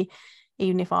to be,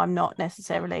 even if I'm not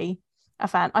necessarily a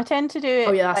fan. I tend to do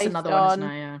it that's another one,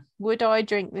 isn't it? Would I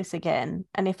drink this again?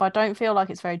 And if I don't feel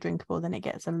like it's very drinkable, then it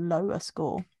gets a lower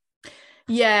score.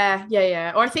 Yeah.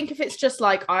 Or I think if it's just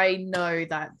like, I know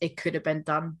that it could have been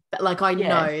done, but like I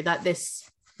know that this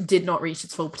did not reach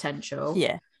its full potential.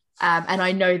 Yeah. And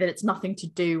I know that it's nothing to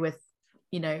do with,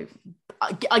 you know,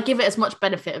 I give it as much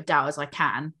benefit of doubt as I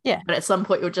can. Yeah. But at some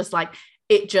point you're just like,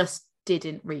 it just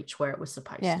didn't reach where it was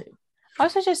supposed to.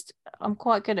 I'm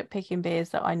quite good at picking beers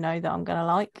that I know that I'm going to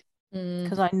like,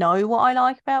 because I know what I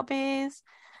like about beers.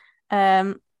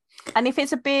 And if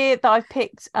it's a beer that I've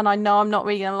picked and I know I'm not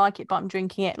really going to like it, but I'm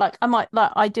drinking it, like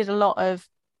I did a lot of,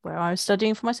 where I was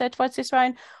studying for my certified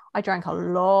Cicerone, I drank a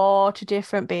lot of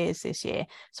different beers this year.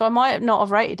 So I might not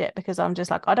have rated it because I'm just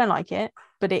like, I don't like it,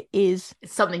 but it's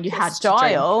something you had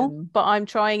style, to drink. But I'm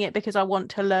trying it because I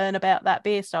want to learn about that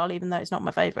beer style, even though it's not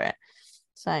my favorite.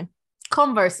 So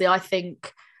conversely, I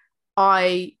think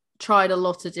I tried a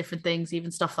lot of different things,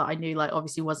 even stuff that I knew like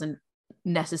obviously wasn't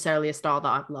necessarily a style that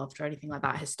I've loved or anything like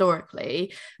that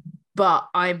historically, but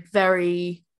I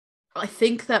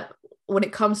think that when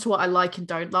it comes to what I like and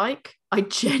don't like, I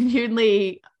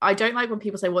don't like when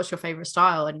people say, what's your favorite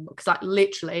style? And because I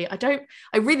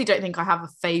really don't think I have a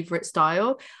favorite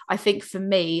style. I think for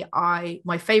me,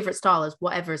 my favorite style is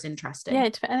whatever is interesting. Yeah,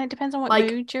 and it depends on what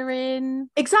mood you're in.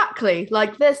 Exactly.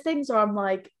 Like there's things where I'm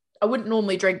like, I wouldn't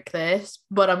normally drink this,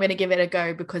 but I'm going to give it a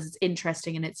go because it's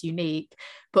interesting and it's unique.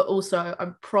 But also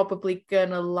I'm probably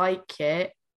going to like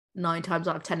it 9 times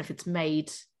out of 10 if it's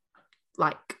made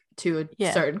like to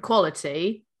a certain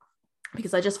quality,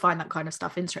 because I just find that kind of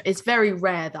stuff interesting. It's very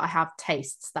rare that I have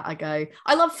tastes that I go,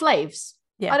 I love flavs.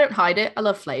 I don't hide it. I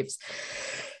love flavs.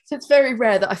 So it's very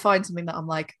rare that I find something that I'm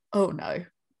like, oh no.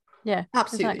 Yeah,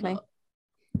 absolutely exactly.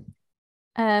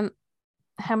 Not.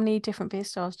 How many different beer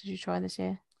styles did you try this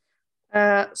year?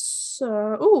 Hang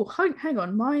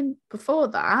on. Mine before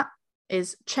that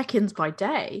is check-ins by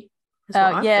day.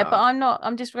 But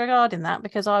I'm disregarding that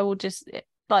because I will just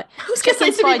like I was gonna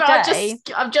say to me,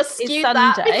 I've just skewed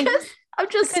that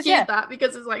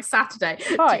because it's like Saturday.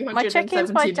 Right, my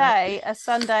check-ins by day are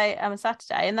Sunday and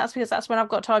Saturday, and that's because that's when I've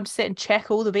got time to sit and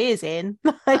check all the beers in.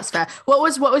 That's fair. What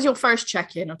was your first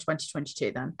check-in of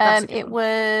 2022 then? It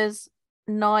was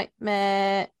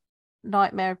Nightmare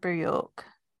Brew York.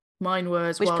 Mine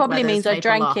was which probably means I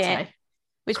drank it.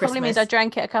 Which probably means I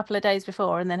drank it a couple of days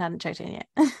before and then hadn't checked in yet.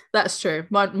 That's true.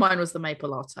 Mine was the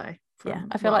maple latte. Yeah,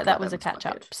 I feel like that was a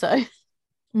catch-up. So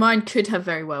mine could have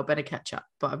very well been a catch-up,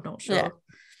 but I'm not sure.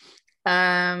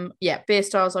 Beer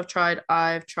styles I've tried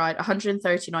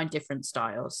 139 different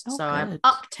styles. So I'm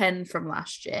up 10 from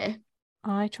last year.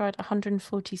 I tried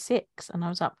 146 and I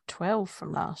was up 12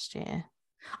 from last year.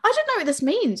 I don't know what this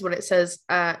means when it says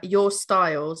your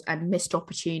styles and missed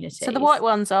opportunities. So the white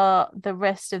ones are the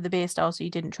rest of the beer styles that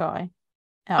you didn't try.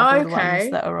 Out of all the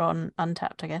ones that are on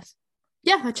Untapped, I guess.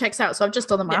 Yeah, that checks out. So I've just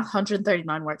done the math.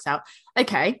 139 works out.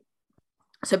 Okay.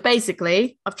 So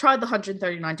basically, I've tried the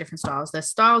 139 different styles. There's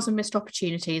styles and missed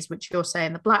opportunities, which you're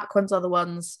saying the black ones are the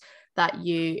ones that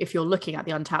if you're looking at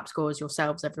the Untapped scores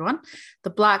yourselves, everyone, the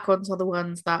black ones are the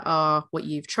ones that are what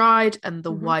you've tried, and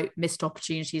the white missed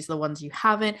opportunities are the ones you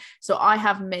haven't. So I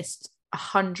have missed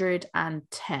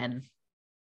 110.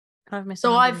 I've missed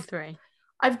 103.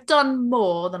 I've done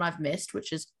more than I've missed,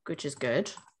 which is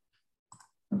good.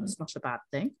 That's not a bad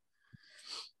thing.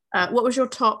 What was your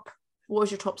top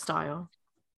style?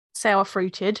 Sour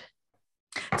fruited.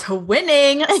 To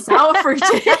winning sour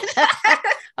fruited.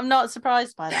 I'm not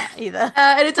surprised by that either.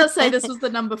 And it does say this was the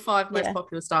number 5 most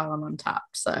popular style on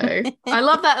Untapped. So I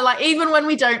love that. Like, even when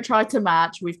we don't try to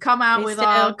match, we've come out with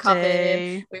our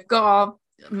coven. We've got our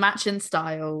matching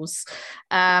styles.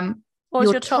 What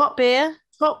was your top beer?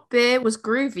 Top beer was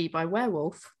Groovy by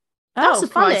Werewolf. That's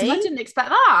surprising. Funny. I didn't expect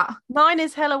that. Mine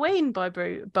is Halloween by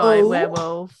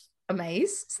Werewolf.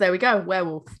 Amazing. So there we go.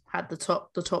 Werewolf had the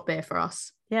top beer for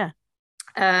us. Yeah.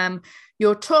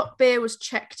 Your top beer was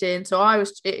checked in. So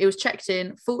it was checked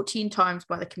in 14 times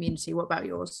by the community. What about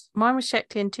yours? Mine was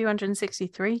checked in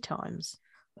 263 times.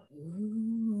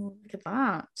 Ooh, look at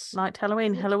that. Liked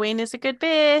Halloween. Halloween is a good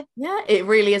beer. Yeah, it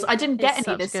really is. I didn't get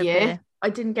any this year. Beer. I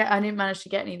didn't manage to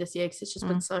get any this year because it's just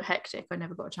been so hectic. I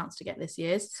never got a chance to get this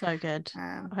year's. So good.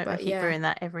 I hope I keep brewing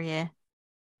that every year.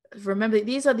 Remember,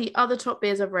 these are the other top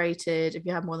beers I've rated. If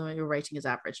you have more than what your rating is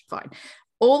average, fine.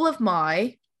 All of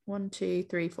my 1, 2,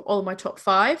 3, 4, all of my top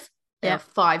 5, they are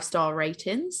 5-star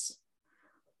ratings.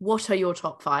 What are your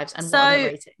top 5s and what are the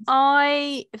ratings?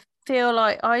 I feel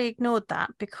like I ignored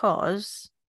that because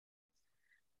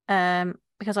I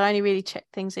only really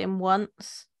checked things in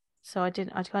once. So I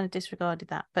kind of disregarded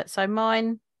that. But so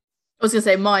mine, I was gonna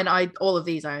say mine, all of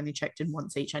these I only checked in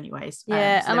once each anyways.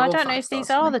 Yeah, so and I don't know if these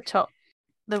are the top.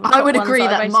 I would agree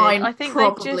that mine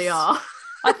probably are.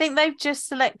 I think they've just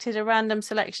selected a random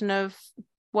selection of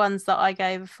ones that I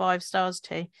gave 5 stars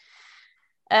to.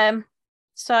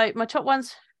 So my top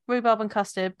ones: Rhubarb and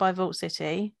Custard by Vault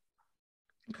City.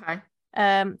 Okay.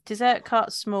 Dessert Cart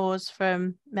S'mores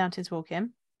from Mountains Walking.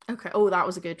 Okay. Oh, that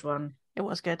was a good one. It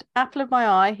was good. Apple of My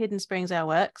Eye, Hidden Springs Ale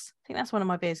Works. I think that's one of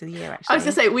my beers of the year, actually. I was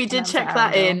going to say, we did check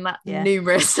that in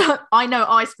numerous. I know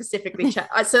I specifically checked.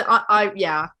 I've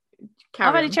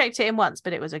only checked it in once,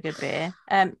 but it was a good beer.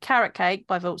 Carrot Cake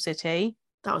by Vault City.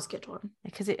 That was a good one.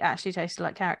 Because it actually tasted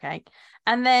like carrot cake.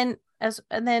 And then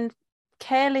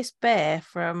Careless Bear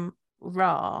from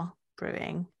Ra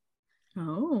Brewing.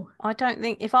 Oh. I don't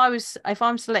think if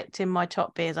I'm selecting my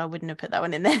top beers, I wouldn't have put that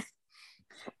one in there.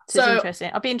 So it's interesting.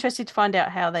 I'd be interested to find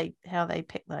out how they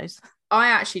pick those. I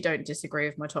actually don't disagree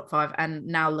with my top 5, and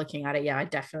now looking at it, I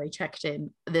definitely checked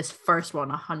in this first one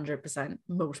 100%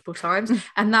 multiple times,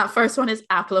 and that first one is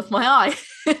Apple of My Eye.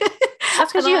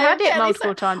 That's because you had it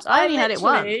multiple times. I only had it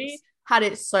once. had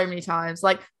it so many times,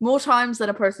 like more times than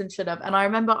a person should have. And I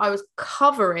remember I was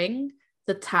covering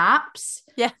the taps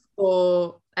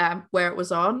for where it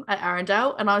was on at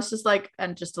Arundel, and I was just like,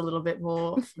 and just a little bit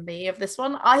more for me of this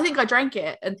one. I think I drank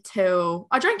it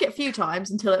a few times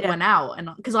until it went out, and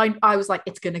because I was like,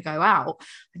 it's gonna go out,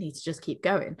 I need to just keep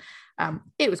going.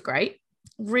 It was great,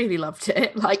 really loved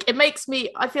it. Like, it makes me,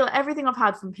 I feel like everything I've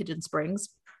had from Hidden Springs,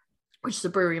 which is a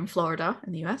brewery in Florida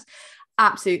in the US,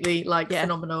 absolutely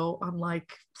phenomenal. I'm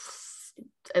like,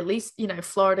 at least, you know,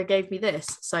 Florida gave me this,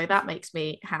 so that makes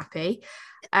me happy.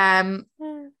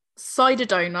 Cider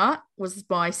Donut was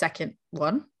my second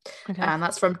one, and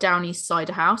that's from Down East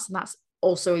Cider House, and that's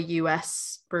also a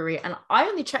US brewery. And I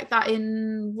only checked that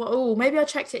in, maybe I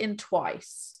checked it in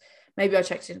twice,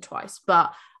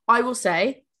 but I will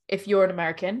say, if you're an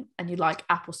American and you like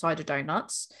apple cider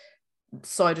donuts,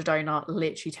 Cider Donut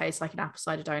literally tastes like an apple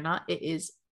cider donut. It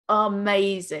is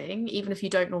amazing. Even if you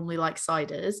don't normally like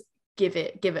ciders, give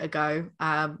it a go.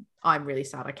 I'm really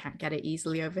sad I can't get it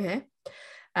easily over here.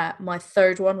 My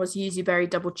third one was Yuzu Berry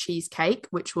Double Cheesecake,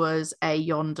 which was a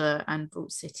Yonder and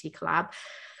Vault City collab.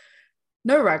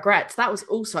 No regrets. That was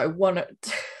also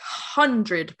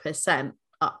 100%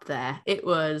 up there. It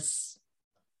was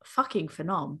fucking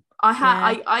phenomenal.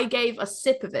 I gave a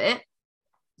sip of it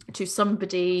to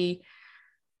somebody.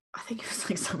 I think it was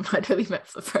like someone I'd only met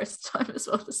for the first time as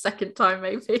well, the second time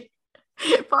maybe.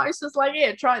 But I was just like,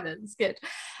 here, try this, it's good.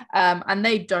 And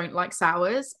they don't like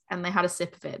sours, and they had a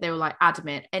sip of it. They were like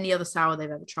adamant. Any other sour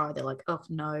they've ever tried, they're like, oh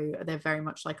no. They're very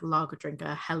much like a lager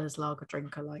drinker, Hellas lager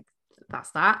drinker, like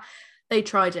that's that. They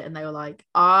tried it and they were like,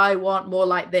 I want more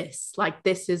like this. Like,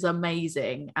 this is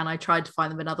amazing. And I tried to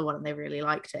find them another one and they really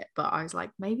liked it. But I was like,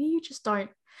 maybe you just like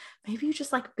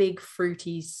big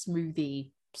fruity smoothie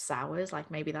sours. Like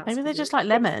maybe they're just like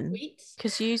lemon,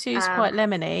 because yuzu is quite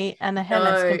lemony, and the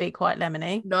Hellas can be quite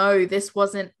lemony. No, this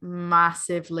wasn't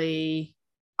massively,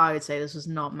 I would say this was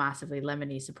not massively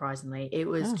lemony, surprisingly. It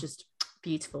was just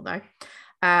beautiful though.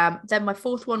 Then my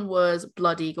fourth one was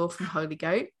Blood Eagle from Holy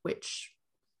Goat, which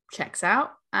checks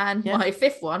out. And my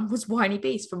fifth one was Whiny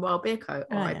Beast from Wild Beer Co.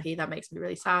 RIP. That makes me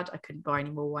really sad. I couldn't buy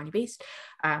any more Whiny Beast.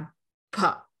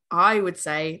 But I would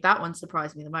say that one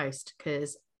surprised me the most,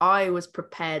 because I was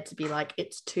prepared to be like,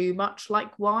 it's too much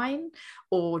like wine,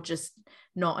 or just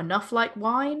not enough like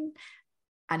my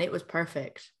was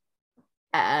perfect.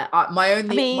 My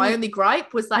only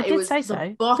gripe was that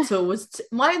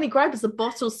my only gripe was the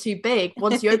bottle's too big.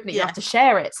 Once you open it, you have to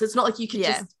share it, so it's not like you could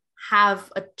just have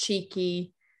a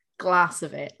cheeky glass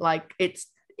of it. Like, it's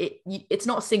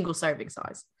not a single serving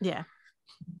size.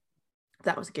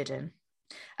 That was a good in.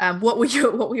 What were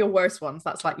your worst ones?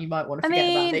 That's like, you might want to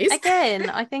forget about these. Again,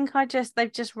 I think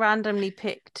they've just randomly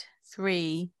picked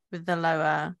 3 with the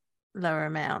lower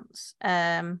amounts.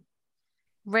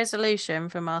 Resolution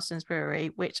from Marston's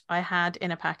Brewery, which I had in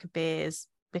a pack of beers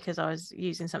because I was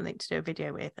using something to do a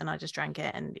video with, and I just drank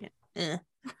it and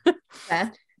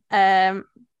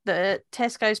the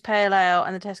Tesco's Pale Ale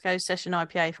and the Tesco's Session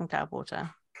IPA from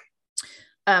Cloudwater.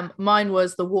 Mine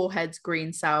was the Warheads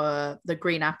Green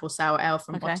Apple Sour Ale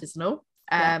from Artisanal.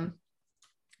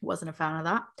 Wasn't a fan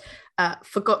of that.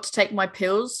 Forgot to take my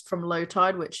pills from Low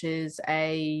Tide, which is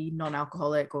a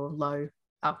non-alcoholic or low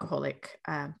alcoholic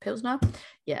pilsner.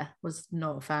 Was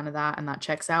not a fan of that, and that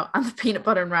checks out. And the Peanut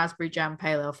Butter and Raspberry Jam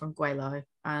Pale Ale from Guelo,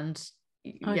 and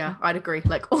I'd agree.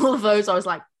 Like, all of those, I was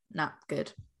like, nah,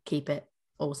 good, keep it,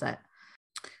 all set.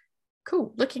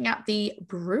 Cool. Looking at the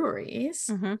breweries,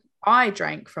 I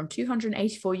drank from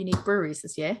 284 unique breweries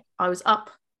this year. I was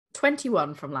up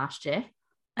 21 from last year.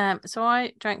 So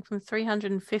I drank from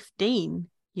 315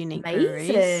 unique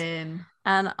breweries,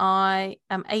 and I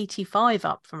am 85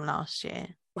 up from last year.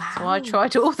 Wow. So I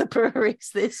tried all the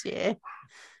breweries this year.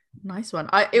 Nice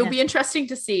one. It'll be interesting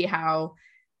to see how,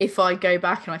 if I go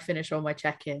back and I finish all my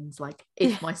check-ins, like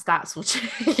if my stats will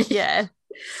change.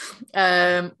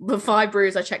 The 5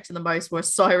 brews I checked in the most were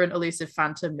Siren, Elusive,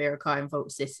 Phantom, Mirakai, and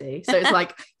Vault City. So it's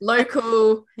like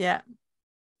local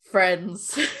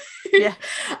friends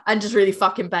and just really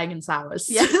fucking banging sours.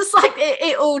 It's like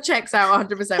it all checks out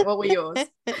 100%. What were yours?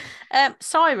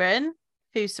 Siren,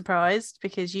 who's surprised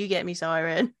because you get me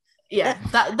Siren.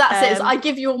 That's it. I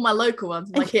give you all my local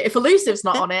ones. Like, if Elusive's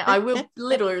not on it, I will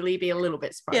literally be a little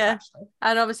bit surprised. Actually.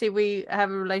 And obviously we have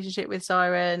a relationship with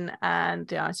Siren,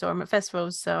 and I saw them at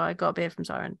festivals, so I got a beer from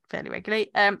Siren fairly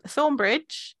regularly.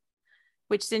 Thornbridge,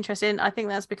 which is interesting. I think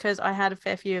that's because I had a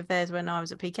fair few of theirs when I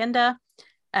was at Peakender,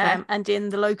 and in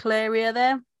the local area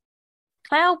there.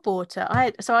 Cloudwater.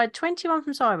 I had 21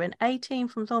 from Siren, 18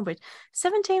 from Thornbridge,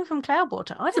 17 from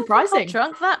Cloudwater. I don't think I've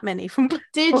drunk that many from Cloudwater.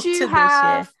 Did you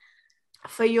have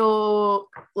for your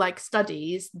like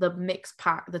studies, the mixed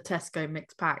pack, the Tesco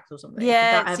mixed packs or something.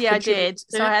 Yeah, I did.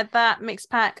 So I had that mixed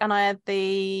pack, and I had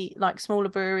the like smaller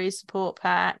breweries support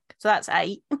pack. So that's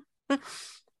 8.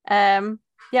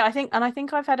 Yeah, I think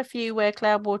I've had a few where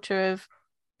Cloudwater have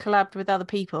collabed with other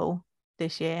people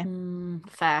this year.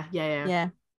 Fair, yeah.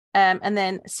 And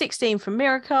then 16 from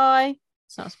Mirakai.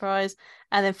 It's not a surprise.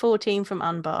 And then 14 from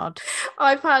Unbarred.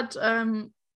 I've had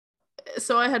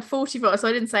so I had 44, so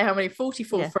I didn't say how many.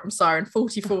 44 from Siren,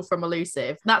 44 from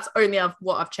Elusive. That's only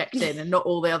what I've checked in, and not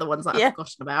all the other ones that I've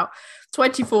forgotten about.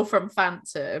 24 from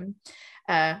Phantom,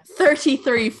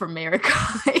 33 from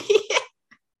Mirakai,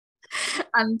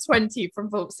 and 20 from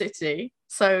Vault City.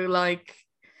 So like,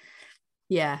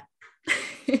 yeah.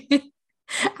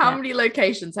 How many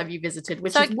locations have you visited?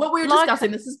 Which is what we were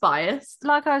discussing. This is biased.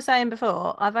 Like I was saying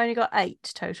before, I've only got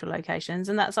 8 total locations,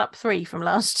 and that's up 3 from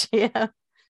last year.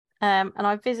 And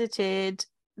I visited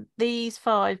these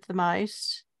 5 the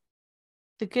most: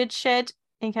 the Good Shed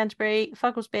in Canterbury,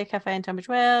 Fuggles Beer Cafe in Tunbridge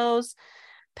Wells,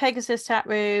 Pegasus Tap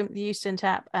Room, the Euston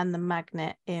Tap, and the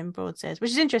Magnet in Broadstairs, which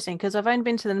is interesting because I've only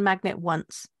been to the Magnet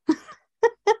once.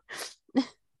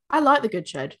 I like the Good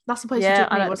Shed. That's the place you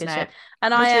took me, wasn't it?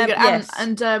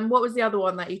 And and what was the other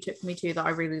one that you took me to that I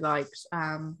really liked?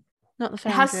 Not the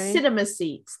Foundry. It has cinema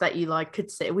seats that you like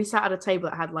could sit. We sat at a table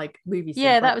that had like movie seats.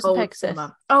 Yeah, that like was the Pegasus.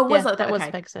 Cinema. Oh, was that? That okay. was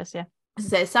the Pegasus, yeah.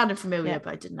 So it sounded familiar,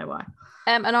 but I didn't know why.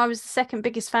 And I was the second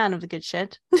biggest fan of the Good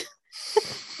Shed. So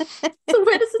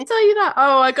where does it tell you that?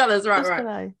 Oh, I got this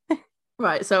right.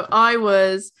 Right. So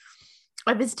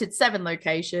I visited 7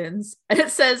 locations, and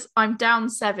it says I'm down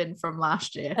 7 from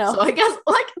last year. So I guess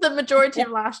like the majority of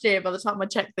last year, by the time I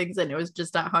checked things in, it was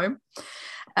just at home.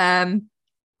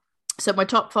 So my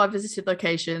top 5 visited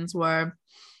locations were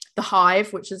the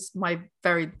Hive, which is my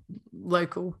very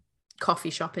local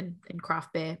coffee shop in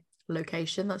craft beer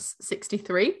location. That's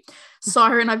 63.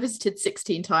 Siren I visited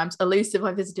 16 times. Elusive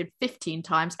I visited 15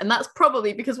 times, and that's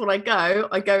probably because when I go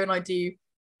and I do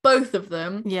both of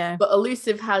them. Yeah. But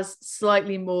Elusive has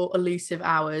slightly more elusive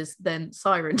hours than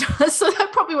Siren does. So I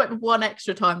probably went 1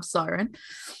 extra time to Siren.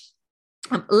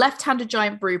 Left-Handed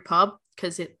Giant Brew Pub,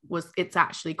 because it's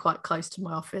actually quite close to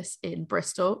my office in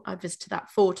Bristol. I visited that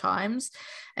 4 times.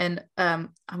 And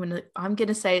I'm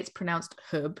gonna say it's pronounced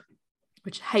Hub,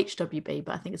 which is HWB,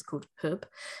 but I think it's called Hub,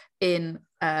 in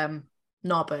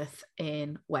Narberth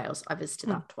in Wales. I visited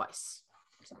that twice.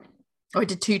 I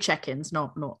did 2 check-ins,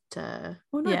 not 2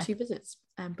 visits.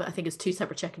 But I think it's 2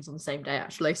 separate check-ins on the same day,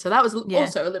 actually. So that was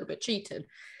also a little bit cheated.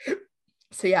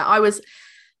 So yeah, I was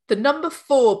the number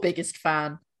 4 biggest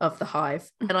fan of the Hive.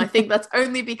 And I think that's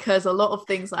only because a lot of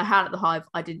things that I had at the Hive,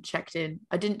 I didn't check in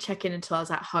until I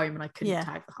was at home, and I couldn't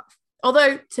tag the Hive.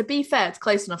 Although, to be fair, it's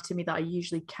close enough to me that I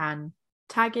usually can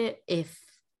tag it if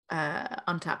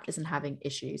Untapped isn't having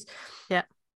issues. Yeah.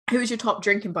 Who was your top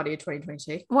drinking buddy of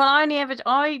 2022? Well, I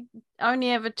only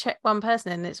ever check one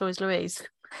person, and it's always Louise.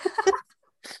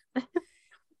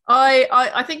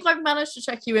 I think I've managed to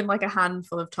check you in like a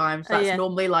handful of times. That's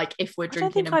normally like if we're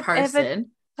drinking in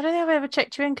person. I don't think I've ever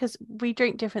checked you in because we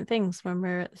drink different things when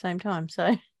we're at the same time.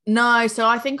 So no, so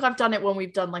I think I've done it when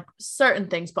we've done like certain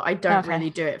things, but I don't really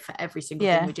do it for every single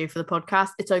thing we do for the podcast.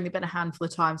 It's only been a handful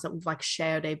of times that we've like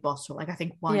shared a bottle, like I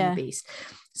think Wine Beast.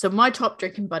 So my top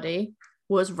drinking buddy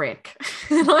was Rick,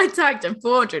 and I tagged him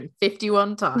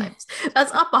 451 times.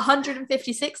 That's up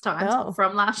 156 times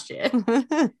from last year.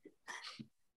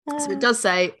 So it does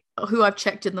say who I've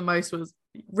checked in the most was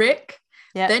Rick,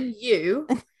 then you,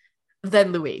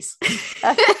 then Louise.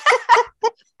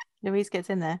 Louise gets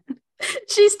in there.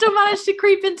 She still managed to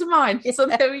creep into mine. So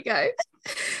there we go.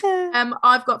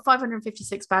 I've got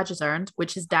 556 badges earned,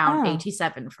 which is down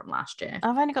 87 from last year.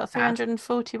 I've only got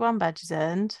 341 badges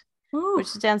earned. Ooh. Which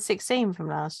is down 16 from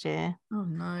last year. Oh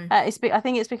no! I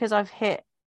think it's because I've hit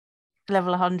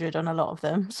level 100 on a lot of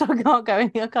them, so I can't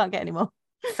get any more.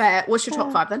 Fair. What's your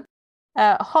top 5 then?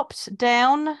 Hopped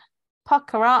Down,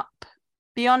 Pucker Up,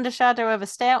 Beyond a Shadow of a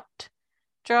Stout,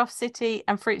 Draft City,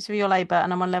 and Fruits of Your Labour,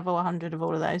 and I'm on level 100 of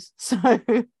all of those. So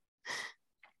I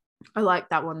like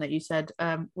that one that you said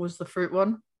was the fruit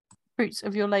one. Fruits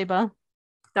of Your Labour.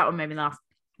 That one made me laugh.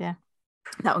 Yeah,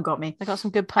 that one got me. I got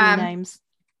some good punny names.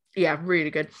 Yeah,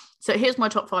 really good. So here's my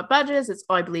top 5 badges. It's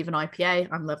I Believe in IPA.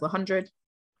 I'm level 100.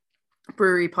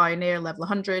 Brewery Pioneer, level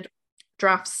 100.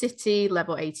 Draft City,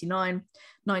 level 89.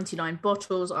 99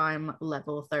 bottles, I'm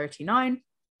level 39.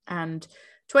 And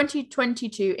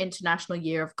 2022 International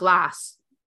Year of Glass.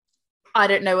 I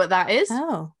don't know what that is.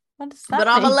 Oh, what does that But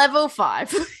mean? I'm a level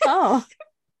 5. Oh.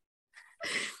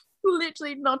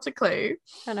 Literally not a clue.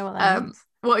 Don't know what that means.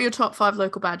 What are your top 5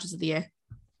 local badges of the year?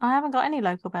 I haven't got any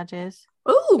local badges.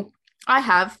 Oh, I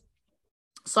have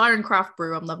Siren Craft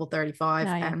Brew, I'm level 35,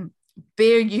 No, and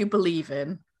Beer You Believe In,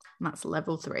 and that's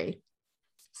level 3.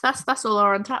 So that's all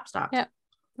our Untapped stats. Yep,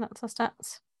 that's our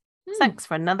stats. Thanks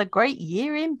for another great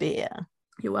year in beer.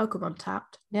 You're welcome,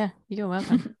 Untapped. Yeah, you're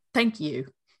welcome. Thank you.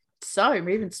 So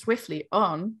moving swiftly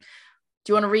on,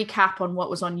 do you want to recap on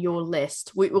what was on your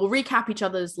list? We'll recap each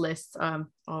other's lists, our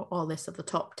list of the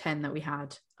top 10 that we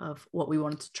had of what we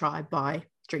wanted to try, buy,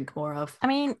 drink more of. I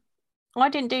mean, I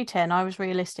didn't do 10. I was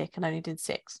realistic and only did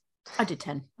 6. I did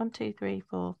 10. 1, 2, 3,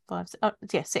 4, 5, 6. Oh,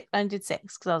 yeah, 6. I only did 6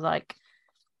 because I was like,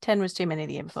 10 was too many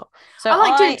the year before. So I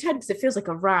like doing 10 because it feels like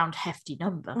a round, hefty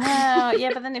number. Well,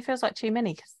 yeah, but then it feels like too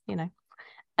many because, you know.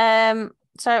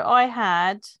 So I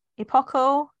had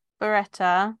Epochal,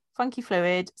 Beretta, Funky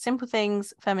Fluid, Simple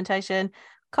Things, Fermentation,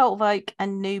 Cult of Oak,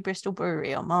 and New Bristol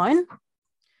Brewery on mine.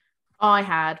 I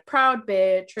had Proud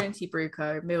Beer, Trinity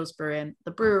Brewco, Mills Brewing,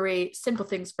 The Brewery, Simple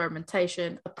Things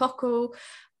Fermentation, Epochal,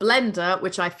 Blender,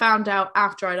 which I found out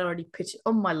after I'd already put it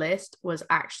on my list was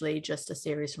actually just a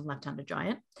series from Left Handed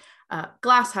Giant.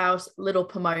 Glasshouse, Little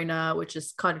Pomona, which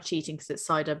is kind of cheating because it's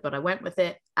cider, but I went with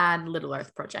it, and Little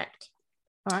Earth Project.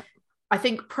 All right. I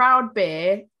think Proud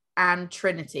Beer and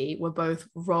Trinity were both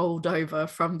rolled over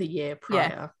from the year prior.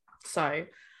 Yeah. So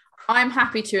I'm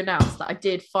happy to announce that I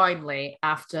did finally,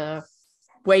 after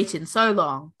waiting so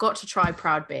long, got to try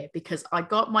Proud Beer because I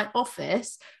got my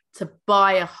office to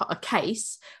buy a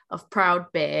case of Proud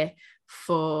Beer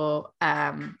for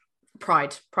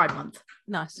Pride Month.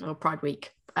 Nice. Or Pride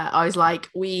Week. I was like,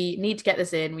 we need to get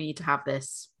this in. We need to have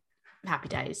this. Happy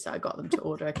days. So I got them to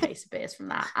order a case of beers from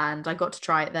that, and I got to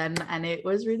try it then, and it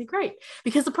was really great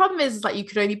because the problem is like you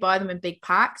could only buy them in big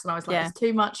packs, and I was like, it's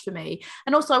too much for me.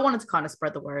 And also I wanted to kind of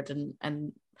spread the word,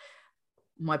 and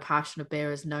my passion of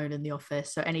beer is known in the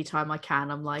office, so anytime I can,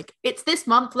 I'm like, it's this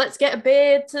month, let's get a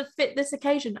beer to fit this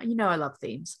occasion. You know, I love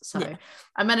themes. So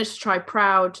I managed to try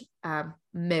Proud,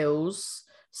 Mills,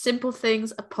 Simple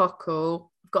Things,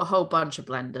 Epochal. I've got a whole bunch of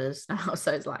blenders now,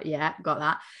 so it's like, got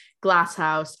that.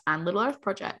 Glasshouse and Little Earth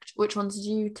Project. Which ones did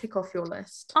you tick off your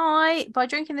list? By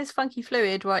drinking this Funky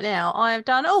Fluid right now, I have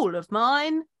done all of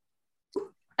mine.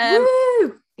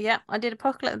 Woo! Yeah, I did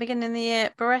Epochal at the beginning of the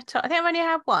year. Beretta, I think I've only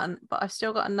had one, but I've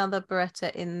still got another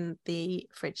Beretta in the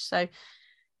fridge. So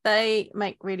they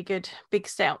make really good big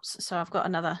stouts. So I've got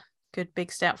another good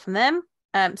big stout from them.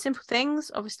 Simple Things,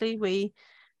 obviously, I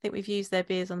think we've used their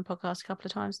beers on the podcast a couple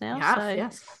of times now.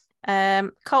 Yes.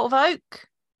 Cult of Oak.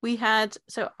 We had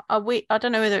I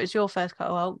don't know whether it was your first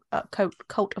Cult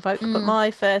of Oak, but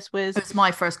my first was. It was my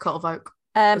first Cult of Oak.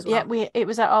 Well. Yeah, it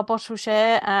was at our bottle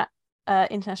share at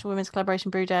International Women's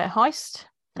Collaboration Brew Day at Heist.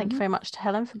 Thank you very much to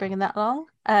Helen for bringing that along.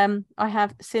 I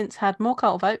have since had more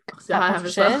Cult of Oak at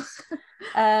bottle shares,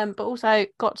 but also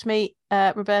got to meet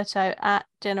Roberto at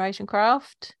Generation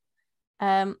Craft.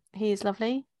 He's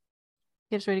lovely.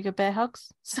 Gives really good bear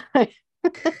hugs. So there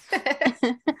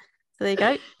you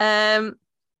go.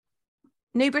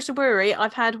 New Bristol Brewery,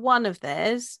 I've had one of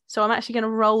theirs, so I'm actually going to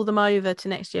roll them over to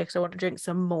next year because I want to drink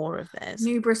some more of theirs.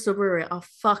 New Bristol Brewery are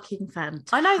fucking fantastic.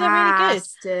 I know, they're really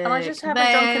good, and I just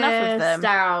haven't drunk enough of them.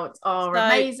 Stouts are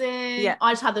amazing. Yeah.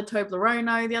 I just had the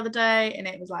Toblerone the other day, and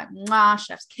it was like, mwah,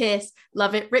 chef's kiss.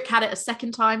 Love it. Rick had it a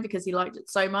second time because he liked it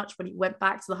so much. When he went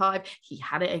back to the Hive, he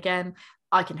had it again.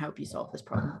 I can help you solve this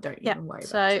problem. Don't even worry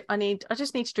about it. I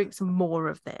just need to drink some more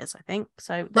of theirs, I think.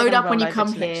 So load up when you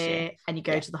come here and you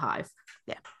go to the Hive.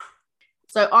 Yeah.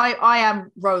 So I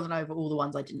am rolling over all the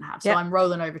ones I didn't have. So I'm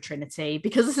rolling over Trinity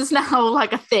because this is now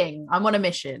like a thing. I'm on a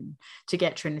mission to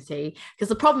get Trinity because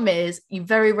the problem is you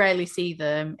very rarely see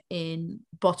them in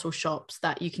bottle shops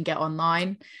that you can get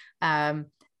online. And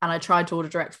I tried to order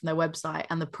direct from their website,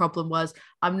 and the problem was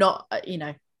I'm not,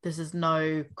 this is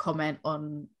no comment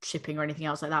on shipping or anything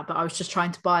else like that, but I was just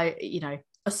trying to buy,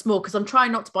 a small, because I'm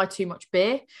trying not to buy too much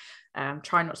beer,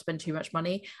 trying not to spend too much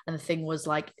money. And the thing was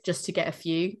like, just to get a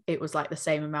few, it was like the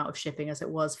same amount of shipping as it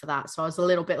was for that. So I was a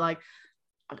little bit like,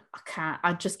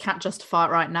 I just can't justify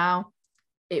it right now.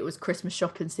 It was Christmas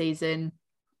shopping season.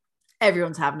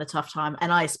 Everyone's having a tough time.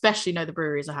 And I especially know the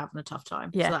breweries are having a tough time.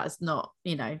 Yeah. So that is not,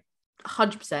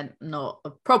 100% not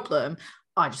a problem.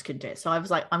 I just couldn't do it. So I was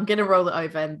like, I'm going to roll it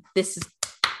over. And this is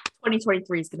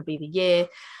 2023 is going to be the year.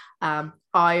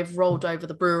 I've rolled over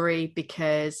the brewery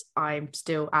because I'm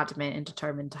still adamant and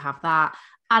determined to have that.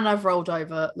 And I've rolled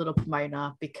over Little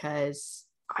Pomona because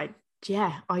I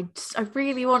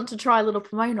really want to try Little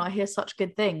Pomona. I hear such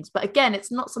good things. But again,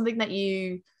 it's not something that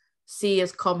you see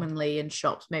as commonly in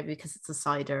shops, maybe because it's a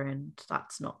cider and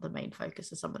that's not the main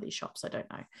focus of some of these shops. I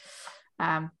don't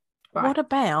know. Right. What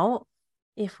about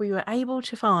if we were able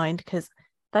to find, because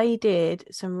they did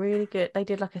some really good. They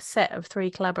did like a set of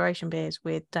 3 collaboration beers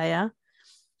with Daya,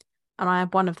 and I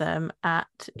had one of them at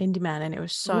Indie Man, and it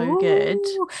was so good.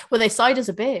 Were they ciders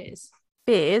or beers?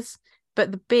 Beers,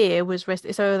 but the beer was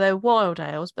rested. So they were wild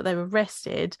ales, but they were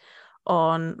rested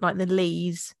on like the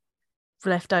lees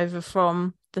left over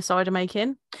from the cider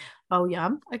making. Oh, yeah.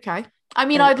 Okay. I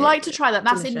mean, I'd like to try that.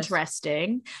 That's delicious.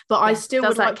 Interesting, but I still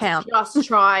would like to just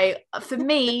try. For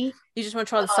me, you just want to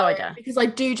try the cider, because I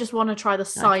do just want to try the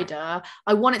cider. Okay.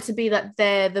 I want it to be that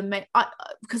they're the main,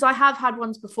 because I have had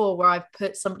ones before where I've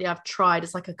put somebody I've tried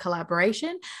as like a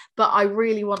collaboration, but I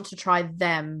really want to try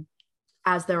them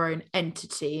as their own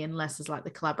entity, unless it's like the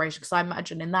collaboration. Because I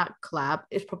imagine in that collab,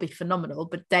 it's probably phenomenal,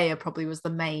 but Daya probably was the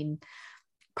main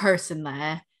person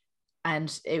there,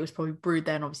 and it was probably brewed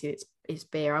there, and obviously it's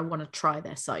beer. I want to try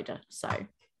their cider, so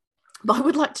but I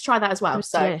would like to try that as well.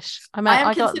 So I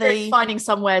am considering finding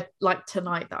somewhere like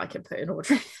tonight that I can put an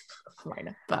order.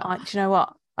 But do you know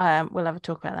what? We'll have a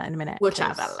talk about that in a minute. We'll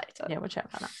chat about it later. Yeah, we'll chat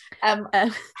about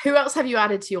that. Who else have you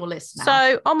added to your list now?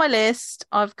 So on my list,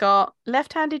 I've got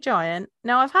Left-Handed Giant.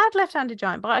 Now I've had Left-Handed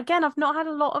Giant, but again, I've not had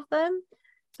a lot of them.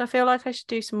 So I feel like I should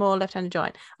do some more Left-Handed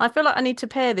Giant. I feel like I need to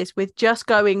pair this with just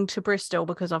going to Bristol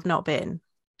because I've not been.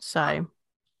 So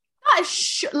that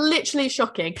is literally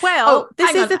shocking. Well,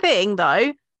 this is the thing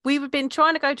though. We've been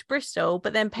trying to go to Bristol,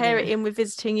 but then pair it in with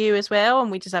visiting you as well,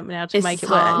 and we just haven't been able to make it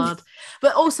work.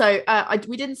 But also,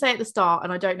 we didn't say at the start,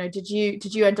 and I don't know. Did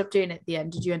you end up doing it at the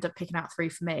end? Did you end up picking out 3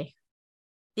 for me?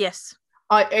 Yes.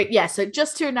 So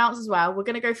just to announce as well, we're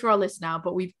going to go through our list now,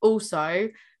 but we've also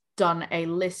done a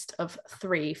list of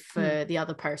 3 for the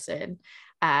other person.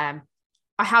 I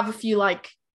have a few like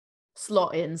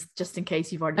slot ins just in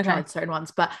case you've already tried certain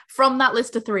ones, but from that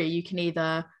list of 3, you can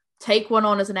either take one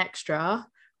on as an extra,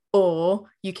 or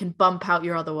you can bump out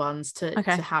your other ones to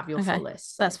have your full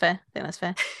list. So. That's fair. I think that's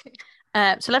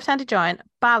fair. So Left-Handed Giant,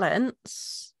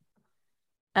 balance,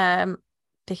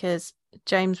 because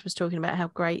James was talking about how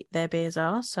great their beers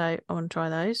are, so I want to try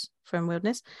those from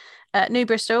Wilderness. New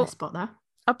Bristol. Spot there.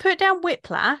 I put down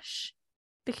Whiplash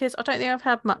because I don't think I've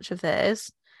had much of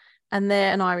theirs, and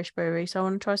they're an Irish brewery, so I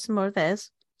want to try some more of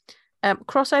theirs.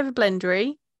 Crossover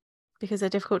Blendery, because they're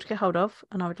difficult to get hold of,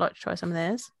 and I would like to try some of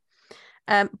theirs.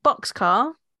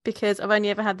 Boxcar, because I've only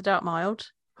ever had the Dark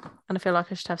Mild, and I feel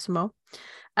like I should have some more.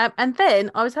 And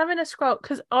then I was having a scroll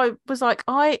because I was like,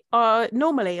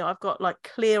 normally I've got like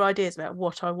clear ideas about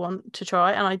what I want to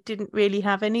try, and I didn't really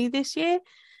have any this year.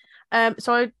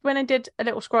 So I went and did a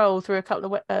little scroll through a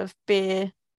couple of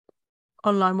beer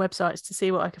online websites to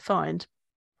see what I could find.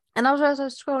 And as I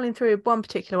was scrolling through one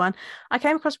particular one, I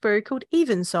came across a brewery called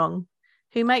Evensong,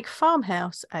 who make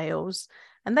farmhouse ales,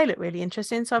 and they look really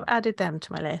interesting. So I've added them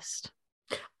to my list.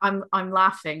 I'm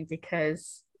laughing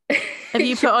because have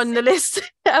you put on the list?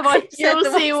 You'll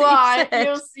see why.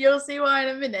 You'll see why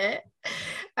in a minute.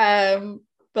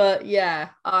 But yeah,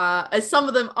 some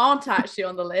of them aren't actually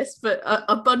on the list, but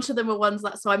a bunch of them are ones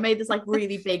that. So I made this like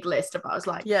really big list of. I was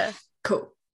like, yeah,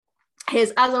 cool.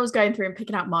 As I was going through and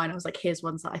picking out mine, I was like, here's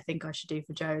ones that I think I should do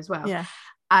for Joe as well. Yeah.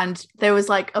 And there was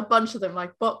like a bunch of them,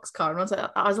 like Boxcar,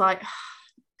 and I was like,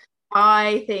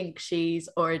 I think she's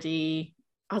already.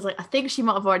 I was like, I think she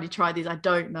might have already tried these. I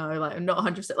don't know. Like, I'm not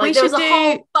 100%. Like, there was a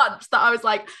whole bunch that I was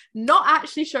like, not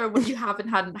actually sure what you hadn't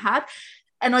had.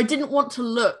 And I didn't want to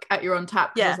look at your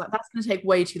Untapped. Yeah. I was like, that's going to take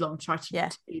way too long to try to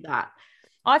do that.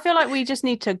 I feel like we just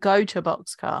need to go to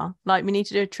Boxcar. Like, we need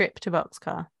to do a trip to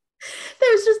Boxcar.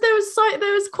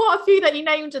 There was quite a few that you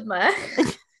named in there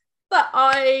that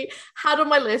I had on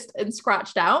my list and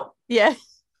scratched out. Yeah.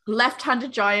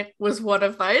 Left-Handed Giant was one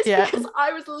of those, because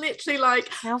I was literally like,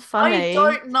 how funny. I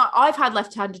don't know. I've had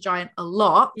Left-Handed Giant a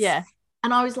lot. Yeah.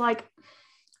 And I was like,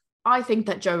 I think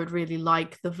that Joe would really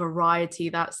like the variety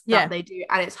that they do,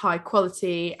 and it's high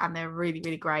quality and they're really,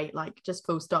 really great, like just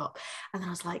full stop. And then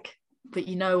I was like, but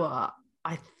you know what?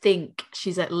 I think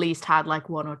she's at least had like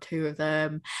 1 or 2 of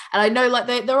them. And I know like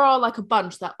there are like a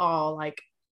bunch that are like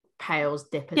pales,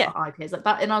 dippers, IPAs like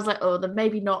that. And I was like, oh, then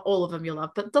maybe not all of them you'll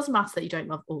love, but it doesn't matter that you don't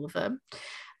love all of them.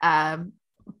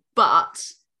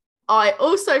 But I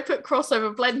also put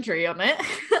Crossover Blendery on it.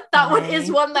 That one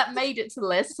is one that made it to the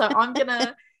list. So I'm going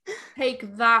to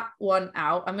take that one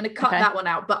out. I'm going to cut that one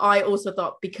out. But I also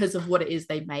thought, because of what it is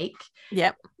they make,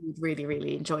 you'd really,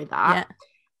 really enjoy that.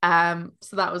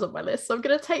 So that was on my list. So I'm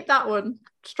going to take that one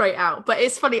straight out. But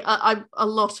it's funny, I a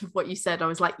lot of what you said, I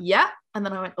was like, yeah. And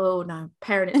then I went, oh no,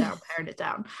 paring it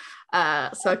down.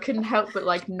 So I couldn't help but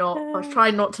like I was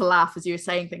trying not to laugh as you were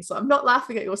saying things. So I'm not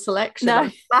laughing at your selection. No.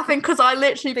 I'm laughing because I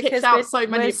literally picked out so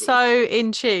many. We're so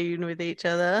in tune with each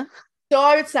other. So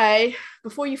I would say,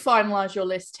 before you finalise your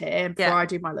list here, before I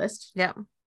do my list,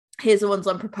 here's the ones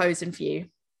I'm proposing for you.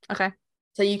 Okay.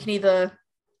 So you can either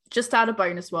just add a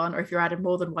bonus one, or if you're adding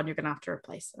more than one, you're going to have to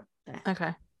replace them. There.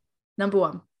 Okay. Number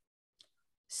 1,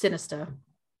 Sinister.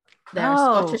 They're a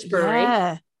Scottish brewery.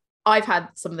 Yeah. I've had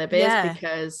some of their beers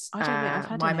because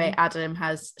my mate any. Adam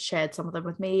has shared some of them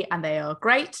with me, and they are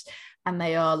great. And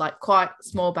they are like quite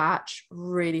small batch,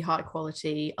 really high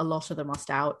quality. A lot of them are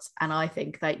stouts, and I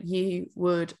think that you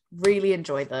would really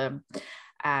enjoy them.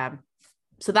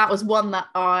 So that was one that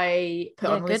I put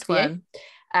on the list for you.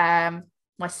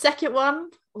 My second one,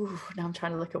 now I'm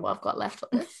trying to look at what I've got left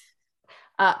on this.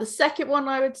 The second one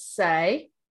I would say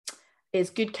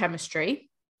is Good Chemistry.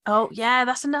 Oh yeah,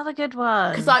 that's another good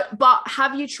one. But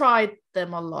have you tried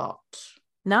them a lot?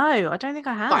 No, I don't think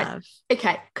I have. Fine.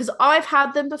 Okay, because I've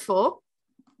had them before.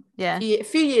 Yeah. A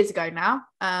few years ago now.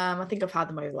 I think I've had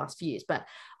them over the last few years, but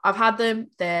I've had them.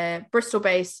 They're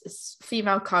Bristol-based,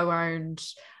 female co-owned.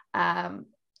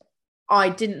 I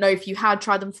didn't know if you had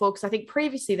tried them before, because I think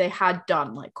previously they had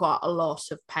done like quite a lot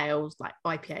of pales, like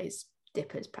IPAs,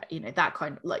 dippers, that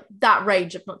kind of like that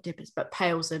range of, not dippers, but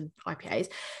pales and IPAs.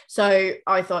 So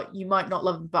I thought you might not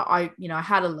love them, but I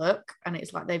had a look, and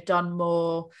it's like they've done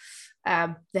more.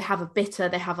 They have a bitter,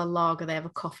 they have a lager, they have a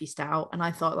coffee stout, and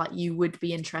I thought like you would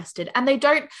be interested. And they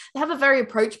have a very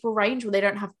approachable range where they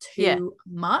don't have too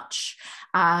much.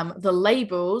 The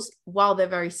labels, while they're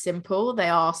very simple, they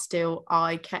are still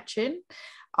eye-catching,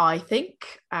 I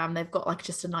think. They've got like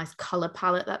just a nice color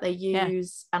palette that they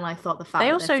use, and I thought the fact they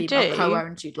that also they're do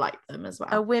co-owned, you'd like them as well.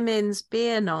 A women's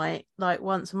beer night like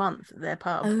once a month at their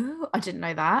pub. Oh, I didn't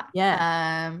know that.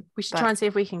 We should try and see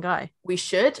if we can go. We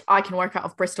should. I can work out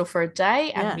of Bristol for a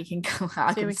day, and we can go out.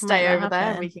 I can stay over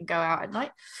there, and we can go out at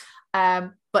night.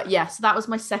 But yeah, so that was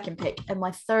my second pick. And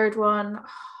my third one,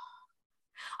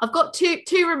 I've got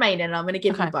two remaining. I'm going to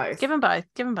give them both. Give them both.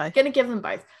 Going to give them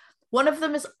both. One of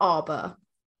them is Arbor.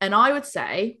 And I would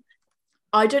say,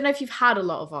 I don't know if you've had a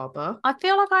lot of Arbor. I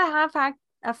feel like I have had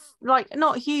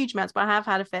not huge amounts, but I have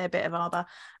had a fair bit of Arbor.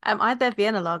 I had their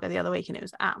Vienna lager the other week, and it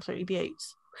was absolutely beautiful.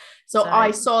 So I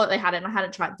saw that they had it, and I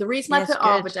hadn't tried. The reason I put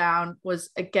Arbor down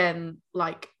was, again,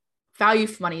 like value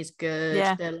for money is good.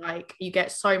 Yeah. They're like, you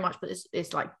get so much, but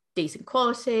it's like decent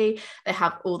quality. They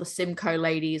have all the Simcoe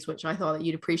ladies, which I thought that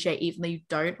you'd appreciate, even though you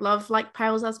don't love like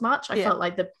pales as much. I felt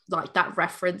like that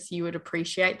reference, you would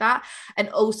appreciate that. And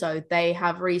also they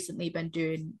have recently been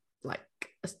doing like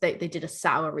they did a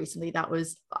sour recently that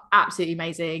was absolutely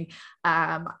amazing.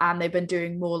 And they've been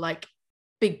doing more like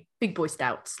big boy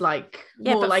stouts, like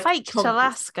more, but like Faked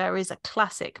Alaska is a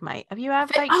classic, mate. Have you had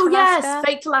Faked Alaska? Yes,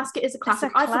 Faked Alaska is a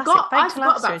classic. I forgot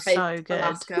about Faked so good.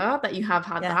 Alaska, that you have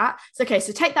had that. So okay,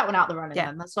 so take that one out the running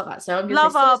then. That's not that. So I'm gonna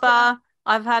love Arbor.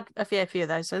 I've had a few of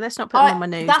those, so let's not put them on my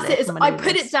news. That's it. I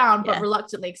put it down, but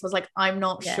reluctantly, because I was like, I'm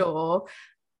not sure,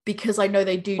 because I know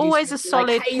they do always a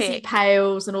solid like hazy pick.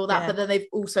 Pales and all that, but then they've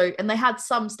also, and they had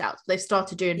some stouts. They've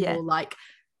started doing more like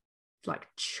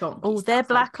chunky. Oh, their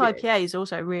black IPA is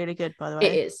also really good, by the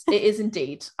way. It is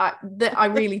indeed. I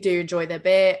really do enjoy their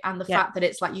beer, and the fact that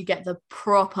it's like you get the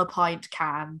proper pint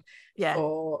can,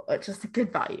 or just a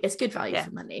good value. It's good value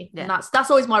for money, and that's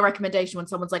always my recommendation when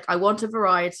someone's like, I want a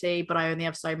variety, but I only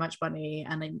have so much money,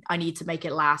 and then I need to make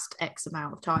it last X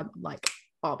amount of time. I'm like,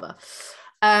 Arbor.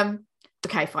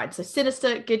 Okay, fine. So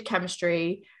Sinister, Good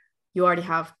Chemistry. You already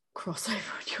have crossover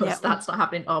on yours. That's not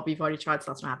happening. You've already tried,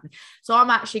 so that's not happening. So I'm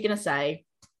actually going to say,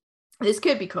 this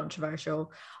could be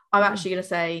controversial, I'm actually going to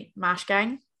say Mash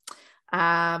Gang. Do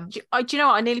you know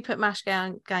what? I nearly put Mash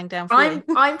Gang down for you.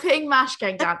 I'm putting Mash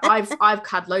Gang down. I've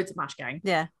had loads of Mash Gang.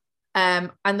 Yeah.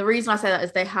 And the reason I say that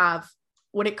is they have,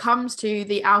 when it comes to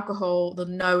the alcohol, the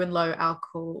no and low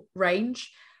alcohol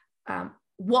range,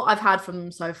 what I've had from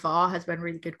them so far has been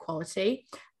really good quality,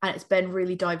 and it's been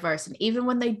really diverse. And even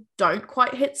when they don't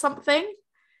quite hit something,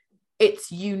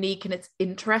 it's unique and it's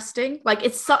interesting. Like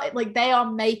it's like they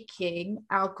are making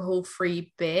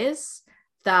alcohol-free beers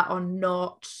that are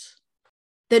not,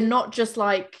 they're not just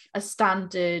like a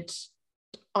standard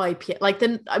IPA. Like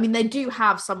then, I mean, they do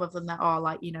have some of them that are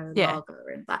like, lager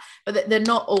and that, but they're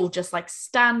not all just like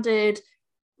standard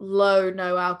low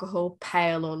no alcohol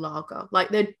pale or lager. Like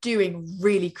they're doing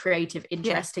really creative,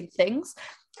 interesting things.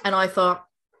 And I thought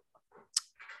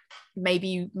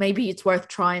maybe it's worth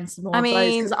trying some more of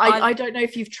those, because I don't know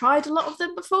if you've tried a lot of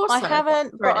them before. I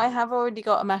haven't, but I have already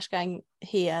got a Mash Gang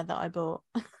here that I bought.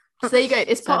 So there you go.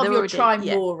 It's part of your try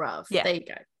more of. Yeah. There you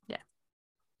go. Yeah.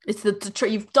 It's the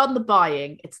you've done the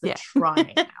buying. It's the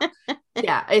trying now.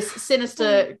 Yeah. It's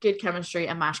Sinister, Good Chemistry,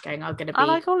 and Mash Gang are going to be. I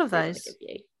like all of those.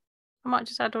 I might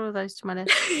just add all of those to my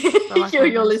list.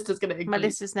 Your list is going to increase. My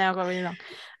list is now got really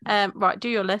long. Right, do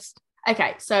your list.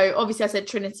 Okay, so obviously I said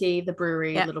Trinity, the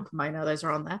brewery, Yeah. Little Pomona, those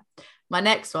are on there. My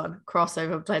next one,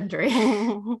 Crossover Blendery.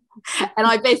 And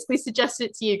I basically suggested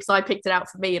it to you because I picked it out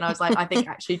for me and I was like, I think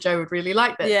actually Joe would really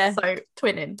like this. Yeah. So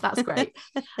twinning, that's great.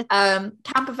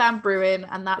 Campervan Brewing,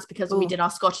 and that's because we did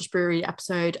our Scottish brewery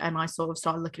episode and I sort of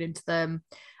started looking into them.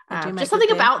 Just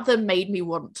something about them made me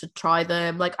want to try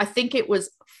them. Like, I think it was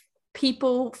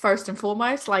people first and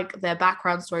foremost, like their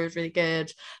background story was really good,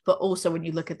 but also when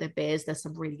you look at their beers, there's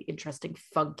some really interesting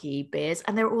funky beers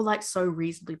and they're all like so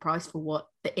reasonably priced for what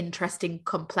the interesting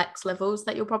complex levels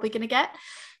that you're probably going to get.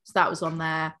 So that was on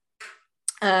there.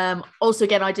 Also,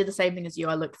 again, I did the same thing as you.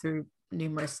 I looked through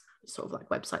numerous sort of like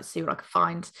websites to see what I could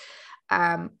find.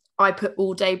 I put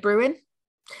All Day Brewing,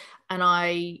 and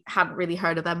I hadn't really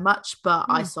heard of them much, but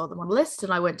I saw them on a list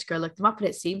and I went to go look them up, and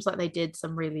it seems like they did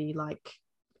some really like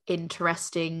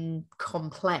interesting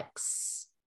complex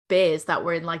beers that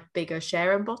were in like bigger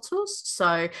sharing bottles.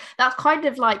 So that's kind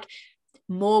of like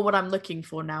more what I'm looking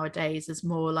for nowadays, is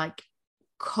more like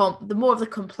the more of the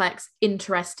complex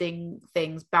interesting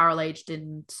things barrel aged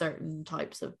in certain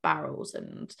types of barrels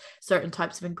and certain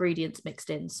types of ingredients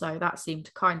mixed in. So that seemed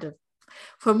to kind of,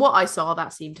 from what I saw,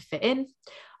 that seemed to fit in.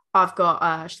 I've got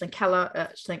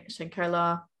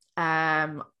Schlenkerla.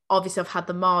 Obviously I've had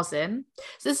the Marzen.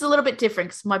 So this is a little bit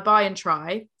different because my buy and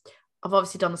try, I've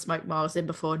obviously done the smoked Marzen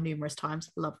before numerous times,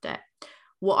 loved it.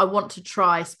 What I want to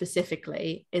try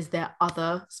specifically is their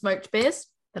other smoked beers.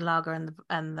 The lager and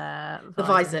the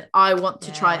Weizen. I want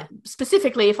to try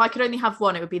specifically, if I could only have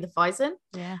one, it would be the Weizen.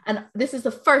 Yeah. And this is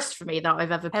the first for me that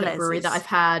I've ever put a brewery that I've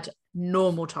had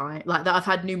normal time, like that I've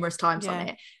had numerous times on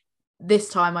it. This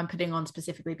time I'm putting on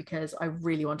specifically because I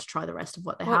really want to try the rest of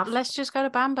what they have. Let's just go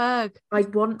to Bamberg. I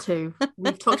want to.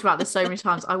 We've talked about this so many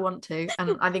times. I want to,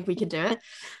 and I think we can do it.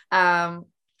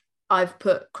 I've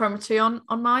put Chromatry on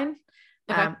mine.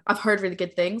 Okay. I've heard really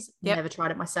good things. Never tried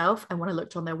it myself. And when I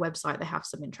looked on their website, they have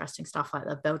some interesting stuff like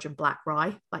the Belgian Black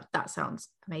Rye. Like, that sounds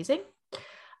amazing.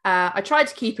 I tried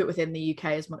to keep it within the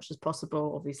UK as much as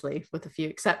possible, obviously, with a few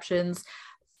exceptions.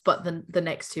 But the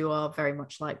next two are very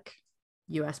much like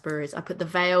US breweries. I put the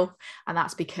Veil, and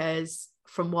that's because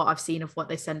from what I've seen of what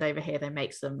they send over here, they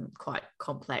make some quite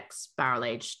complex barrel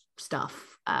aged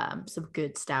stuff, some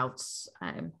good stouts.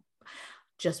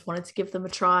 Just wanted to give them a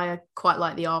try. I quite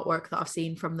like the artwork that I've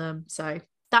seen from them, so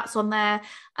that's on there.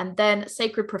 And then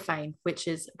Sacred Profane, which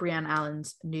is Brienne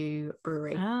Allen's new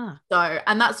brewery.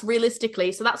 And that's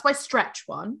realistically, so that's my stretch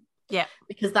one. Yeah,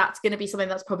 because that's going to be something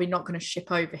that's probably not going to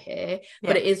ship over here,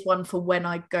 but it is one for when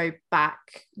I go back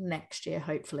next year,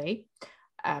 hopefully.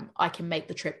 I can make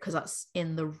the trip because that's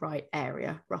in the right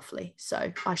area roughly,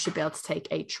 so I should be able to take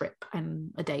a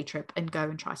day trip and go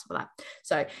and try some of that.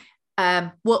 So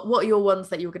what are your ones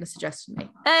that you were going to suggest to me?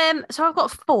 So I've got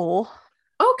 4.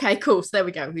 Okay, cool. So there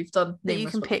we go, we've done that you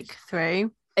can pick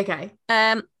through. Okay.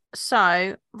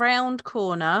 So Round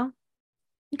Corner,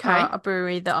 a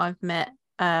brewery that I've met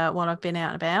while I've been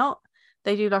out and about.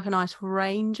 They do like a nice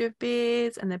range of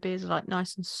beers, and their beers are like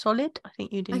nice and solid. I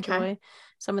think you'd enjoy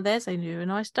some of theirs. They do a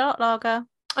nice dark lager.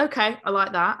 Okay, I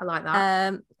like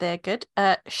that. They're good.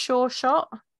 Sure Shot.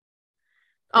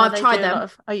 I've tried them.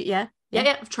 Yeah,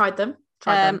 I've tried them.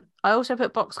 I also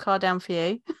put Boxcar down for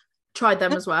you. Tried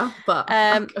them as well, but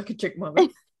I could drink more.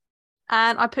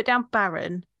 And I put down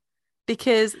Baron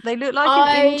because they look like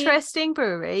an interesting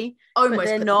brewery,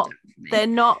 but they're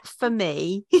not for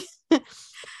me.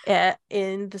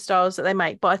 In the styles that they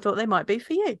make, but I thought they might be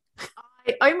for you.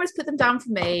 I almost put them down for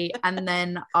me, and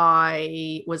then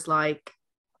I was like,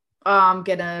 I'm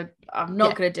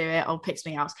not gonna do it. I'll pick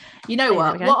something else. You know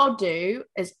what? What I'll do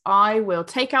is I will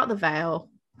take out the Veil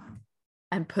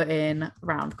and put in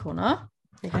Round Corner,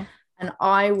 and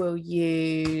I will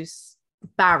use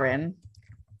Baron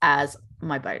as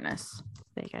my bonus.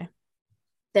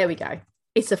 There we go.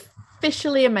 It's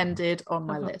officially amended on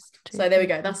my list. So there we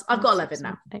go. I've got 11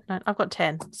 now. 8, 9. I've got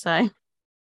 10. So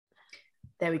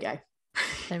there we go.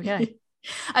 There we go.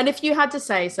 And if you had to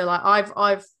say, so like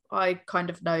I kind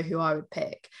of know who I would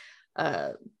pick.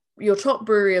 Your top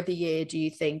brewery of the year, do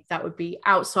you think that would be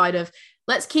outside of,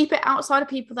 let's keep it outside of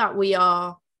people that we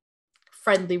are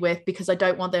friendly with, because I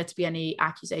don't want there to be any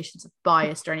accusations of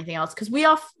bias or anything else, because we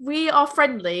are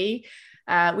friendly.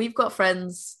 We've got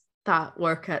friends that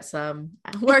work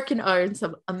and own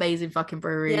some amazing fucking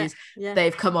breweries.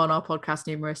 They've come on our podcast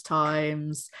numerous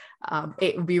times.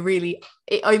 It would be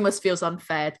it almost feels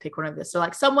unfair to pick one of this. So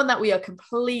like someone that we are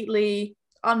completely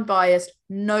unbiased,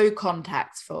 no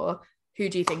contacts for, who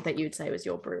do you think that you would say was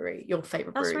your favorite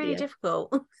brewery? That's really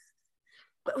difficult.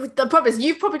 But the problem is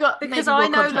you've probably got, because I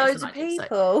know loads of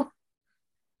people.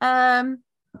 I don't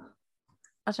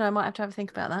know, I might have to have a think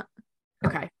about that.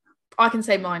 Okay, I can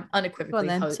say mine unequivocally.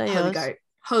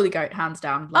 Holy goat, hands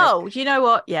down. Like, you know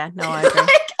what? Yeah, no, I agree.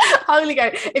 Holy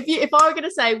goat. If I were going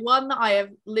to say one that I have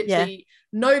literally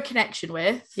no connection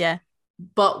with,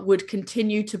 but would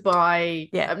continue to buy,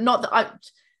 not that I.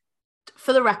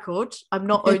 For the record, I'm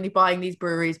not only buying these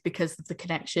breweries because of the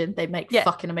connection. They make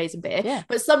fucking amazing beer.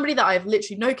 But somebody that I have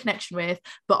literally no connection with,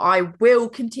 but I will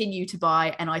continue to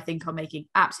buy, and I think are making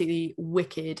absolutely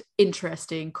wicked,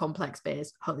 interesting, complex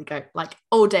beers. Holy goat. Like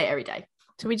all day, every day.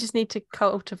 So we just need to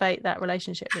cultivate that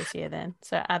relationship this year then.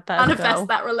 So add that manifest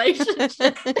that relationship.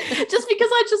 Just because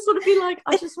I just want to be like,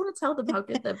 I just want to tell them how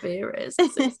good their beer is.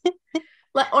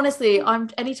 Like, honestly,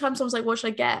 anytime someone's like, what should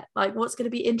I get? Like, what's going to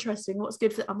be interesting? What's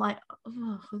good for I'm like,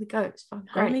 oh, holy goat. It's fun.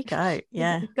 Great. Holy goat.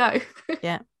 Yeah. Go.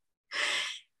 Yeah.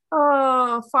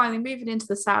 Oh, finally moving into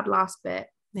the sad last bit.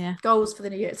 Yeah. Goals for the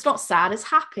new year. It's not sad. It's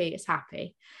happy. It's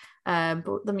happy.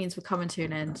 But that means we're coming to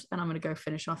an end, and I'm going to go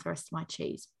finish off the rest of my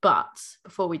cheese. But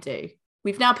before we do,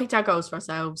 we've now picked our goals for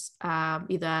ourselves,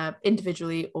 either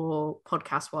individually or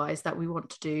podcast wise, that we want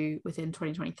to do within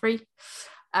 2023.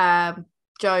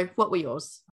 Jo, what were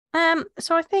yours?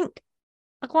 So I think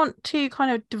I want to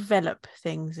kind of develop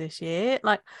things this year.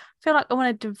 Like, I feel like I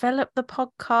want to develop the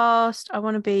podcast. I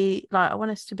want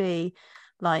us to be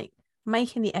like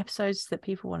making the episodes that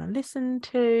people want to listen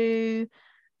to,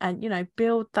 and, you know,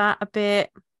 build that a bit.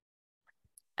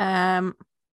 I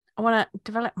want to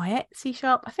develop my Etsy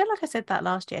shop. I feel like I said that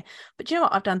last year, but do you know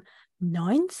what? I've done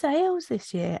 9 sales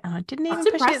this year, and I didn't even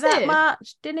push it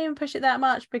that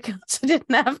much. Because I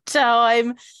didn't have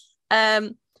time. I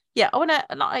want to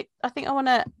I think I want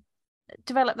to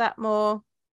develop that more.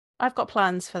 I've got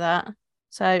plans for that.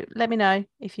 So let me know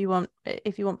if you want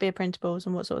beer printables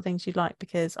and what sort of things you'd like,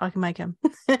 because I can make them.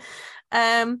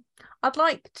 I'd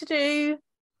like to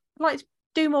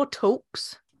do more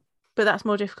talks, but that's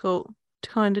more difficult to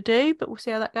kind of do, but we'll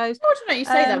see how that goes. I don't know, you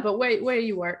say that, but where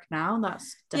you work now,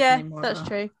 that's definitely more. That's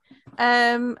true.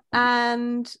 And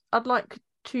I'd like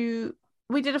to.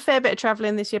 We did a fair bit of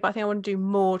traveling this year, but I think I want to do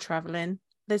more traveling.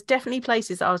 There's definitely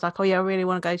places that I was like, oh yeah, I really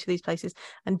want to go to these places,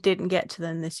 and didn't get to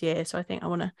them this year. So I think I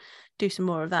want to do some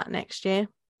more of that next year.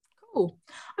 Cool.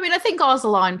 I mean, I think ours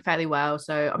aligned fairly well.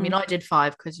 So I mean, I did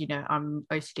 5 because, you know, I'm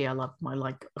OCD. I love my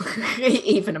like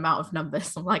even amount of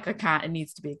numbers. I'm like, it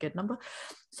needs to be a good number.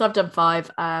 So I've done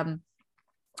 5.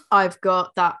 I've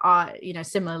got that,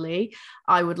 similarly,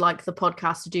 I would like the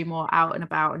podcast to do more out and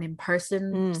about and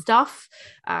in-person stuff,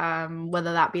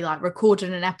 whether that be like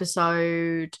recording an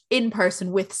episode in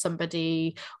person with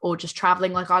somebody, or just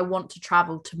traveling. Like, I want to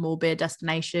travel to more beer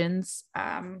destinations,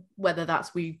 whether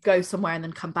that's we go somewhere and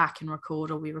then come back and record,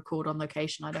 or we record on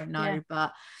location. I don't know,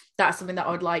 but that's something that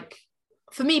I would like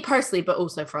for me personally, but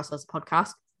also for us as a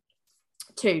podcast.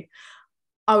 2,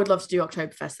 I would love to do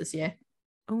Oktoberfest this year.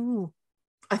 Oh,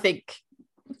 I think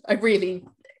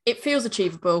it feels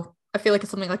achievable. I feel like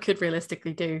it's something I could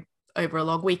realistically do over a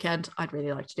long weekend. I'd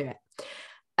really like to do it.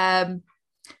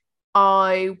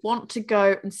 I want to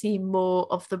go and see more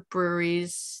of the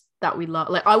breweries that we love.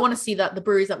 Like, I want to see that the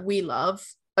breweries that we love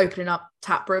opening up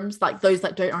tap rooms, like those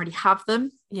that don't already have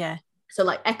them. Yeah. So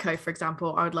like Echo, for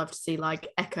example, I would love to see like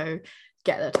Echo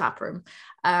get their tap room.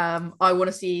 I want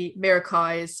to see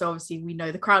Miracai's. So obviously we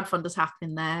know the crowdfunder's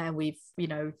happening there. We've,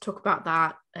 talk about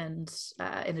that and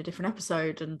in a different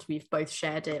episode, and we've both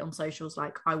shared it on socials.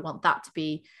 Like, I want that to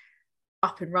be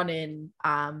up and running.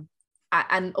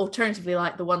 And alternatively,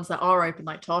 like the ones that are open,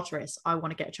 like Tartarus, I want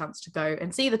to get a chance to go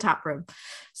and see the tap room.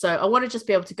 So I want to just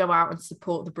be able to go out and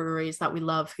support the breweries that we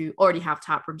love who already have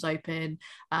tap rooms open.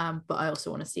 But I also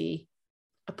want to see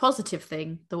a positive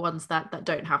thing, the ones that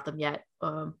don't have them yet,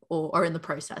 or are in the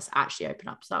process, actually open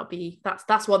up. So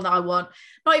that's one that I want,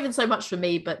 not even so much for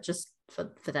me, but just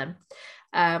for them.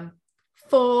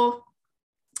 4,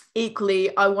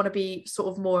 equally, I want to be sort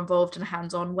of more involved in a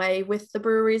hands-on way with the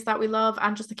breweries that we love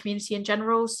and just the community in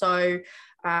general. So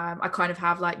I kind of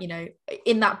have like,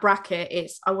 in that bracket,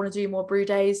 it's I want to do more brew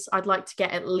days. I'd like to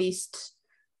get at least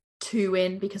 2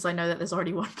 in, because I know that there's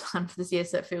already 1 planned for this year,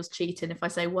 so it feels cheating if I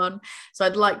say 1. So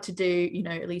I'd like to do,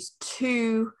 at least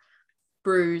 2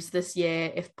 brews this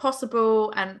year if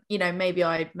possible. And, maybe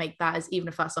I make that as, even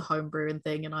if that's a home brewing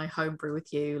thing and I home brew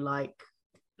with you, like,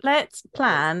 let's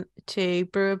plan to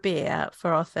brew a beer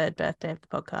for our 3rd birthday of the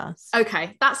podcast.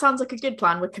 Okay, that sounds like a good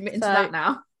plan. We're committing to that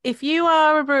now. If you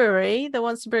are a brewery that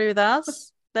wants to brew with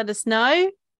us, let us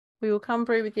know. We will come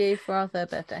brew with you for our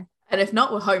 3rd birthday. And if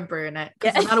not, we're home brewing it,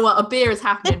 because no matter what, a beer is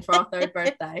happening for our 3rd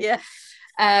birthday. Yeah.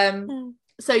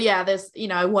 So yeah, there's,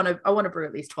 I want to brew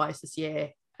at least twice this year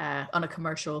on a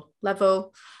commercial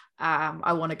level.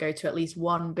 I want to go to at least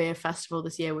one beer festival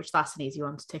this year, which that's an easy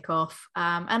one to tick off.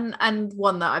 And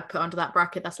one that I put under that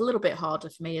bracket that's a little bit harder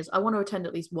for me is I want to attend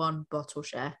at least one bottle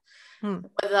share.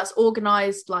 Whether that's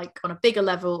organized like on a bigger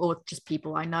level or just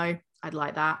people I know, I'd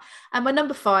like that. And my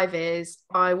number 5 is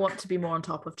I want to be more on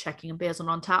top of checking beers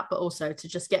on tap, but also to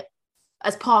just get,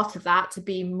 as part of that, to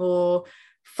be more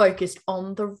focused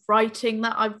on the writing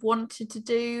that I've wanted to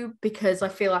do, because I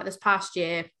feel like this past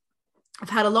year I've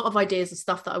had a lot of ideas of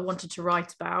stuff that I wanted to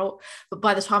write about, but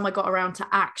by the time I got around to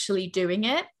actually doing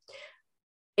it,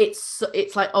 it's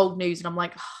like old news, and I'm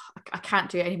like, oh, I can't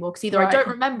do it anymore, because either I don't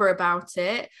remember about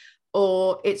it,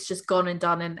 or it's just gone and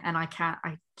done, and I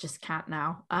just can't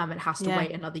now. It has to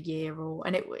wait another year,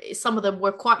 and some of them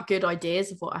were quite good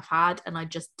ideas of what I've had, and I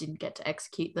just didn't get to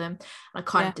execute them, and I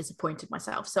kind of disappointed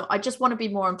myself. So I just want to be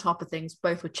more on top of things,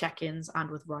 both with check-ins and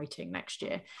with writing next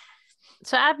year.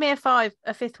 So add me a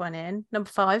 5th one in, number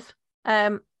 5.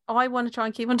 I want to try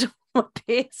and keep on top of my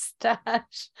beer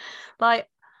stash. Like,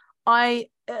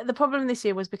 the problem this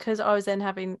year was because I was then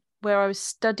where I was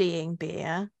studying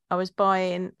beer, I was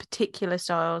buying particular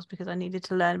styles because I needed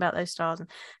to learn about those styles, and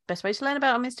the best way to learn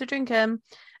about them is to drink them.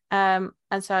 And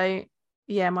so,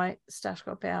 my stash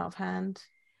got a bit out of hand.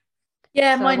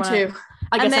 Yeah, so mine too.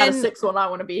 I guess out of 6 one, I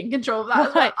want to be in control of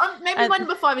that. Right. Maybe my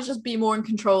number 5 is just be more in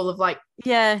control of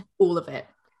all of it.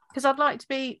 Because I'd like to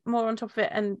be more on top of it,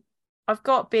 and I've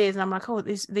got beers and I'm like, oh,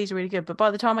 these are really good. But by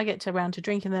the time I get around to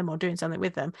drinking them or doing something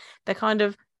with them, they're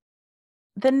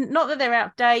not that they're out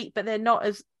of date, but they're not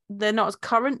as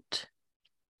current.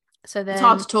 So then it's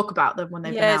hard to talk about them when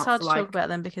they've been out. It's hard to talk about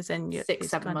them because then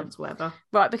 6-7 months, whatever.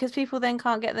 Right, because people then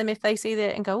can't get them if they see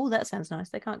it and go, oh, that sounds nice.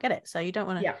 They can't get it. So you don't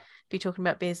want to be talking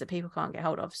about beers that people can't get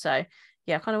hold of. So I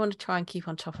kind of want to try and keep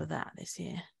on top of that this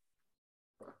year.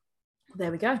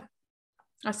 There we go.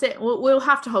 That's it. We'll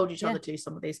have to hold each other to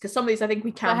some of these, because some of these I think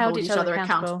we can hold each other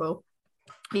accountable.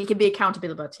 We can be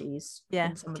accountability buddies.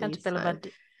 Yeah,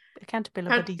 accountability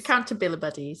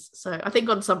buddies. So I think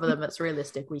on some of them that's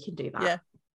realistic, we can do that. Yeah.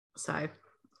 So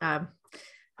and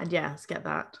let's get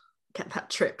that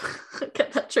trip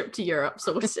to Europe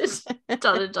sorted.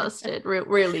 Done and dusted,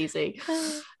 real easy.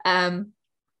 But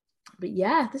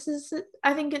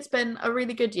I think it's been a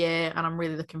really good year, and I'm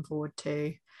really looking forward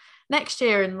to next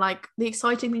year and like the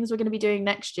exciting things we're going to be doing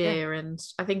next year. And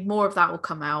I think more of that will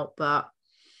come out, but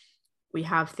we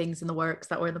have things in the works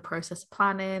that we're in the process of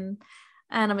planning,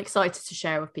 and I'm excited to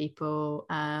share with people.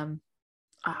 I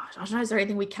don't know, is there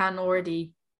anything we can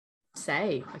already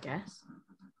say? I guess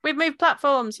we've moved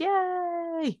platforms.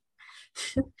 Yay.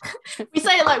 We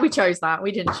say it like we chose that.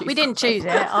 We didn't choose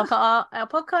it. Our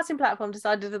podcasting platform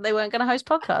decided that they weren't going to host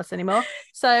podcasts anymore,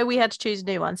 so we had to choose a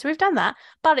new one. So we've done that,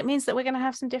 but it means that we're going to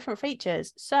have some different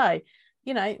features. So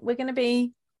we're going to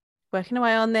be working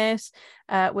away on this.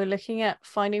 We're looking at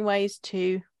finding ways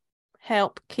to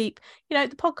help keep, the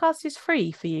podcast is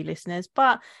free for you listeners,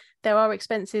 but there are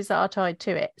expenses that are tied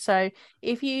to it. So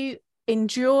if you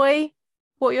enjoy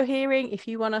what you're hearing, if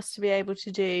you want us to be able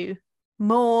to do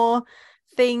more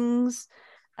things,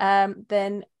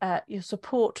 then your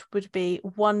support would be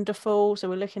wonderful. So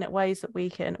we're looking at ways that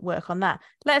we can work on that.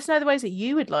 Let us know the ways that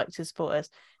you would like to support us.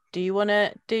 Do you want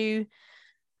to do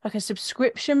like a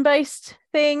subscription based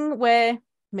thing where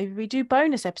maybe we do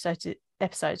bonus episodes?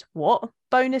 What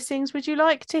bonus things would you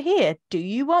like to hear? Do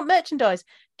you want merchandise?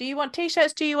 Do you want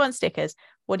t-shirts? Do you want stickers?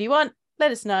 What do you want? Let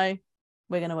us know.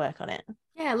 We're going to work on it.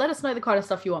 Yeah, let us know the kind of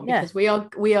stuff you want, because we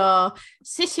are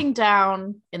sitting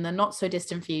down in the not so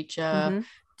distant future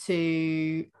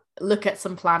to look at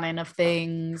some planning of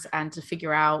things and to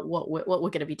figure out what we're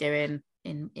going to be doing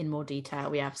in more detail.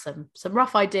 We have some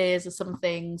rough ideas of some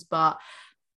things, but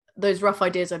those rough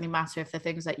ideas only matter if they're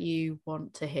things that you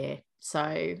want to hear.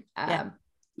 So it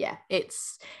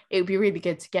would be really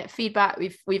good to get feedback.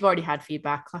 We've already had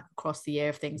feedback like across the year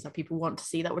of things that people want to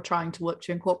see that we're trying to work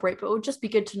to incorporate, but it would just be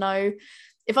good to know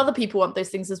if other people want those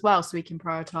things as well, so we can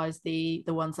prioritize the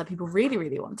ones that people really,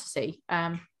 really want to see.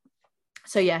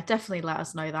 So definitely let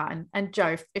us know that. And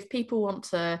Joe, if people want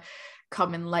to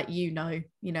come and let you know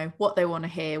what they want to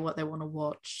hear, what they want to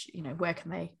watch, where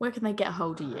can they get a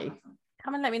hold of you?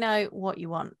 Come and let me know what you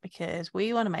want, because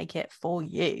we want to make it for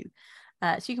you.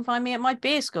 So you can find me at my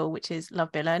beer school, which is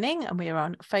Love Beer Learning, and we are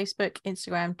on Facebook,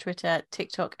 Instagram, Twitter,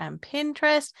 TikTok, and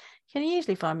Pinterest. You can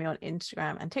usually find me on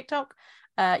Instagram and TikTok.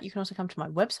 You can also come to my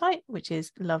website, which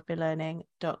is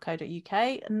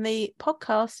lovebeerlearning.co.uk, and the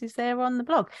podcast is there on the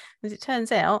blog. As it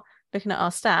turns out, looking at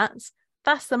our stats,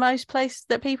 that's the most place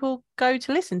that people go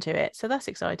to listen to it. So that's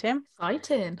exciting.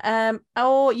 Exciting.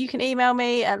 Or you can email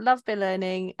me at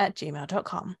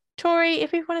lovebeerlearning@gmail.com. Tori, if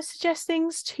people want to suggest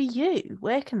things to you,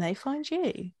 where can they find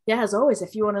you? Yeah, as always,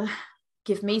 if you want to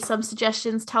give me some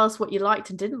suggestions, tell us what you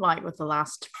liked and didn't like with the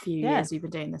last few years we've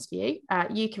been doing this for you.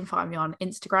 You can find me on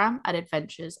Instagram at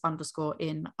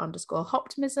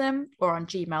adventures_in_hoptimism, or on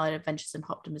Gmail at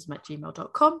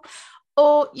adventuresinhoptimism@gmail.com.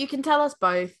 Or you can tell us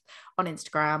both on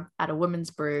Instagram at a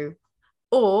woman's brew,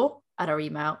 or at our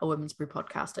email, a woman's brew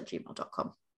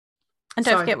podcast@gmail.com. And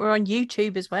don't forget, we're on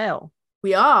YouTube as well.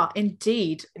 We are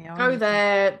indeed. Go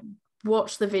there,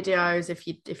 watch the videos if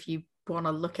you want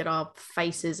to look at our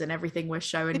faces and everything we're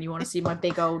showing. You want to see my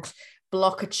big old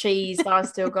block of cheese that I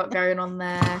still got going on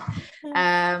there.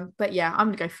 But yeah, I'm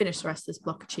gonna go finish the rest of this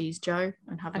block of cheese, Joe,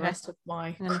 and have the rest of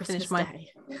my Christmas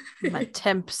day. My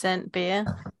 10% beer.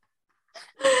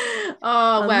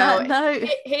 Oh, well,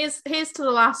 here's to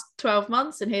the last 12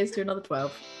 months, and here's to another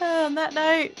 12. On that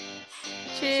note,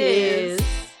 cheers.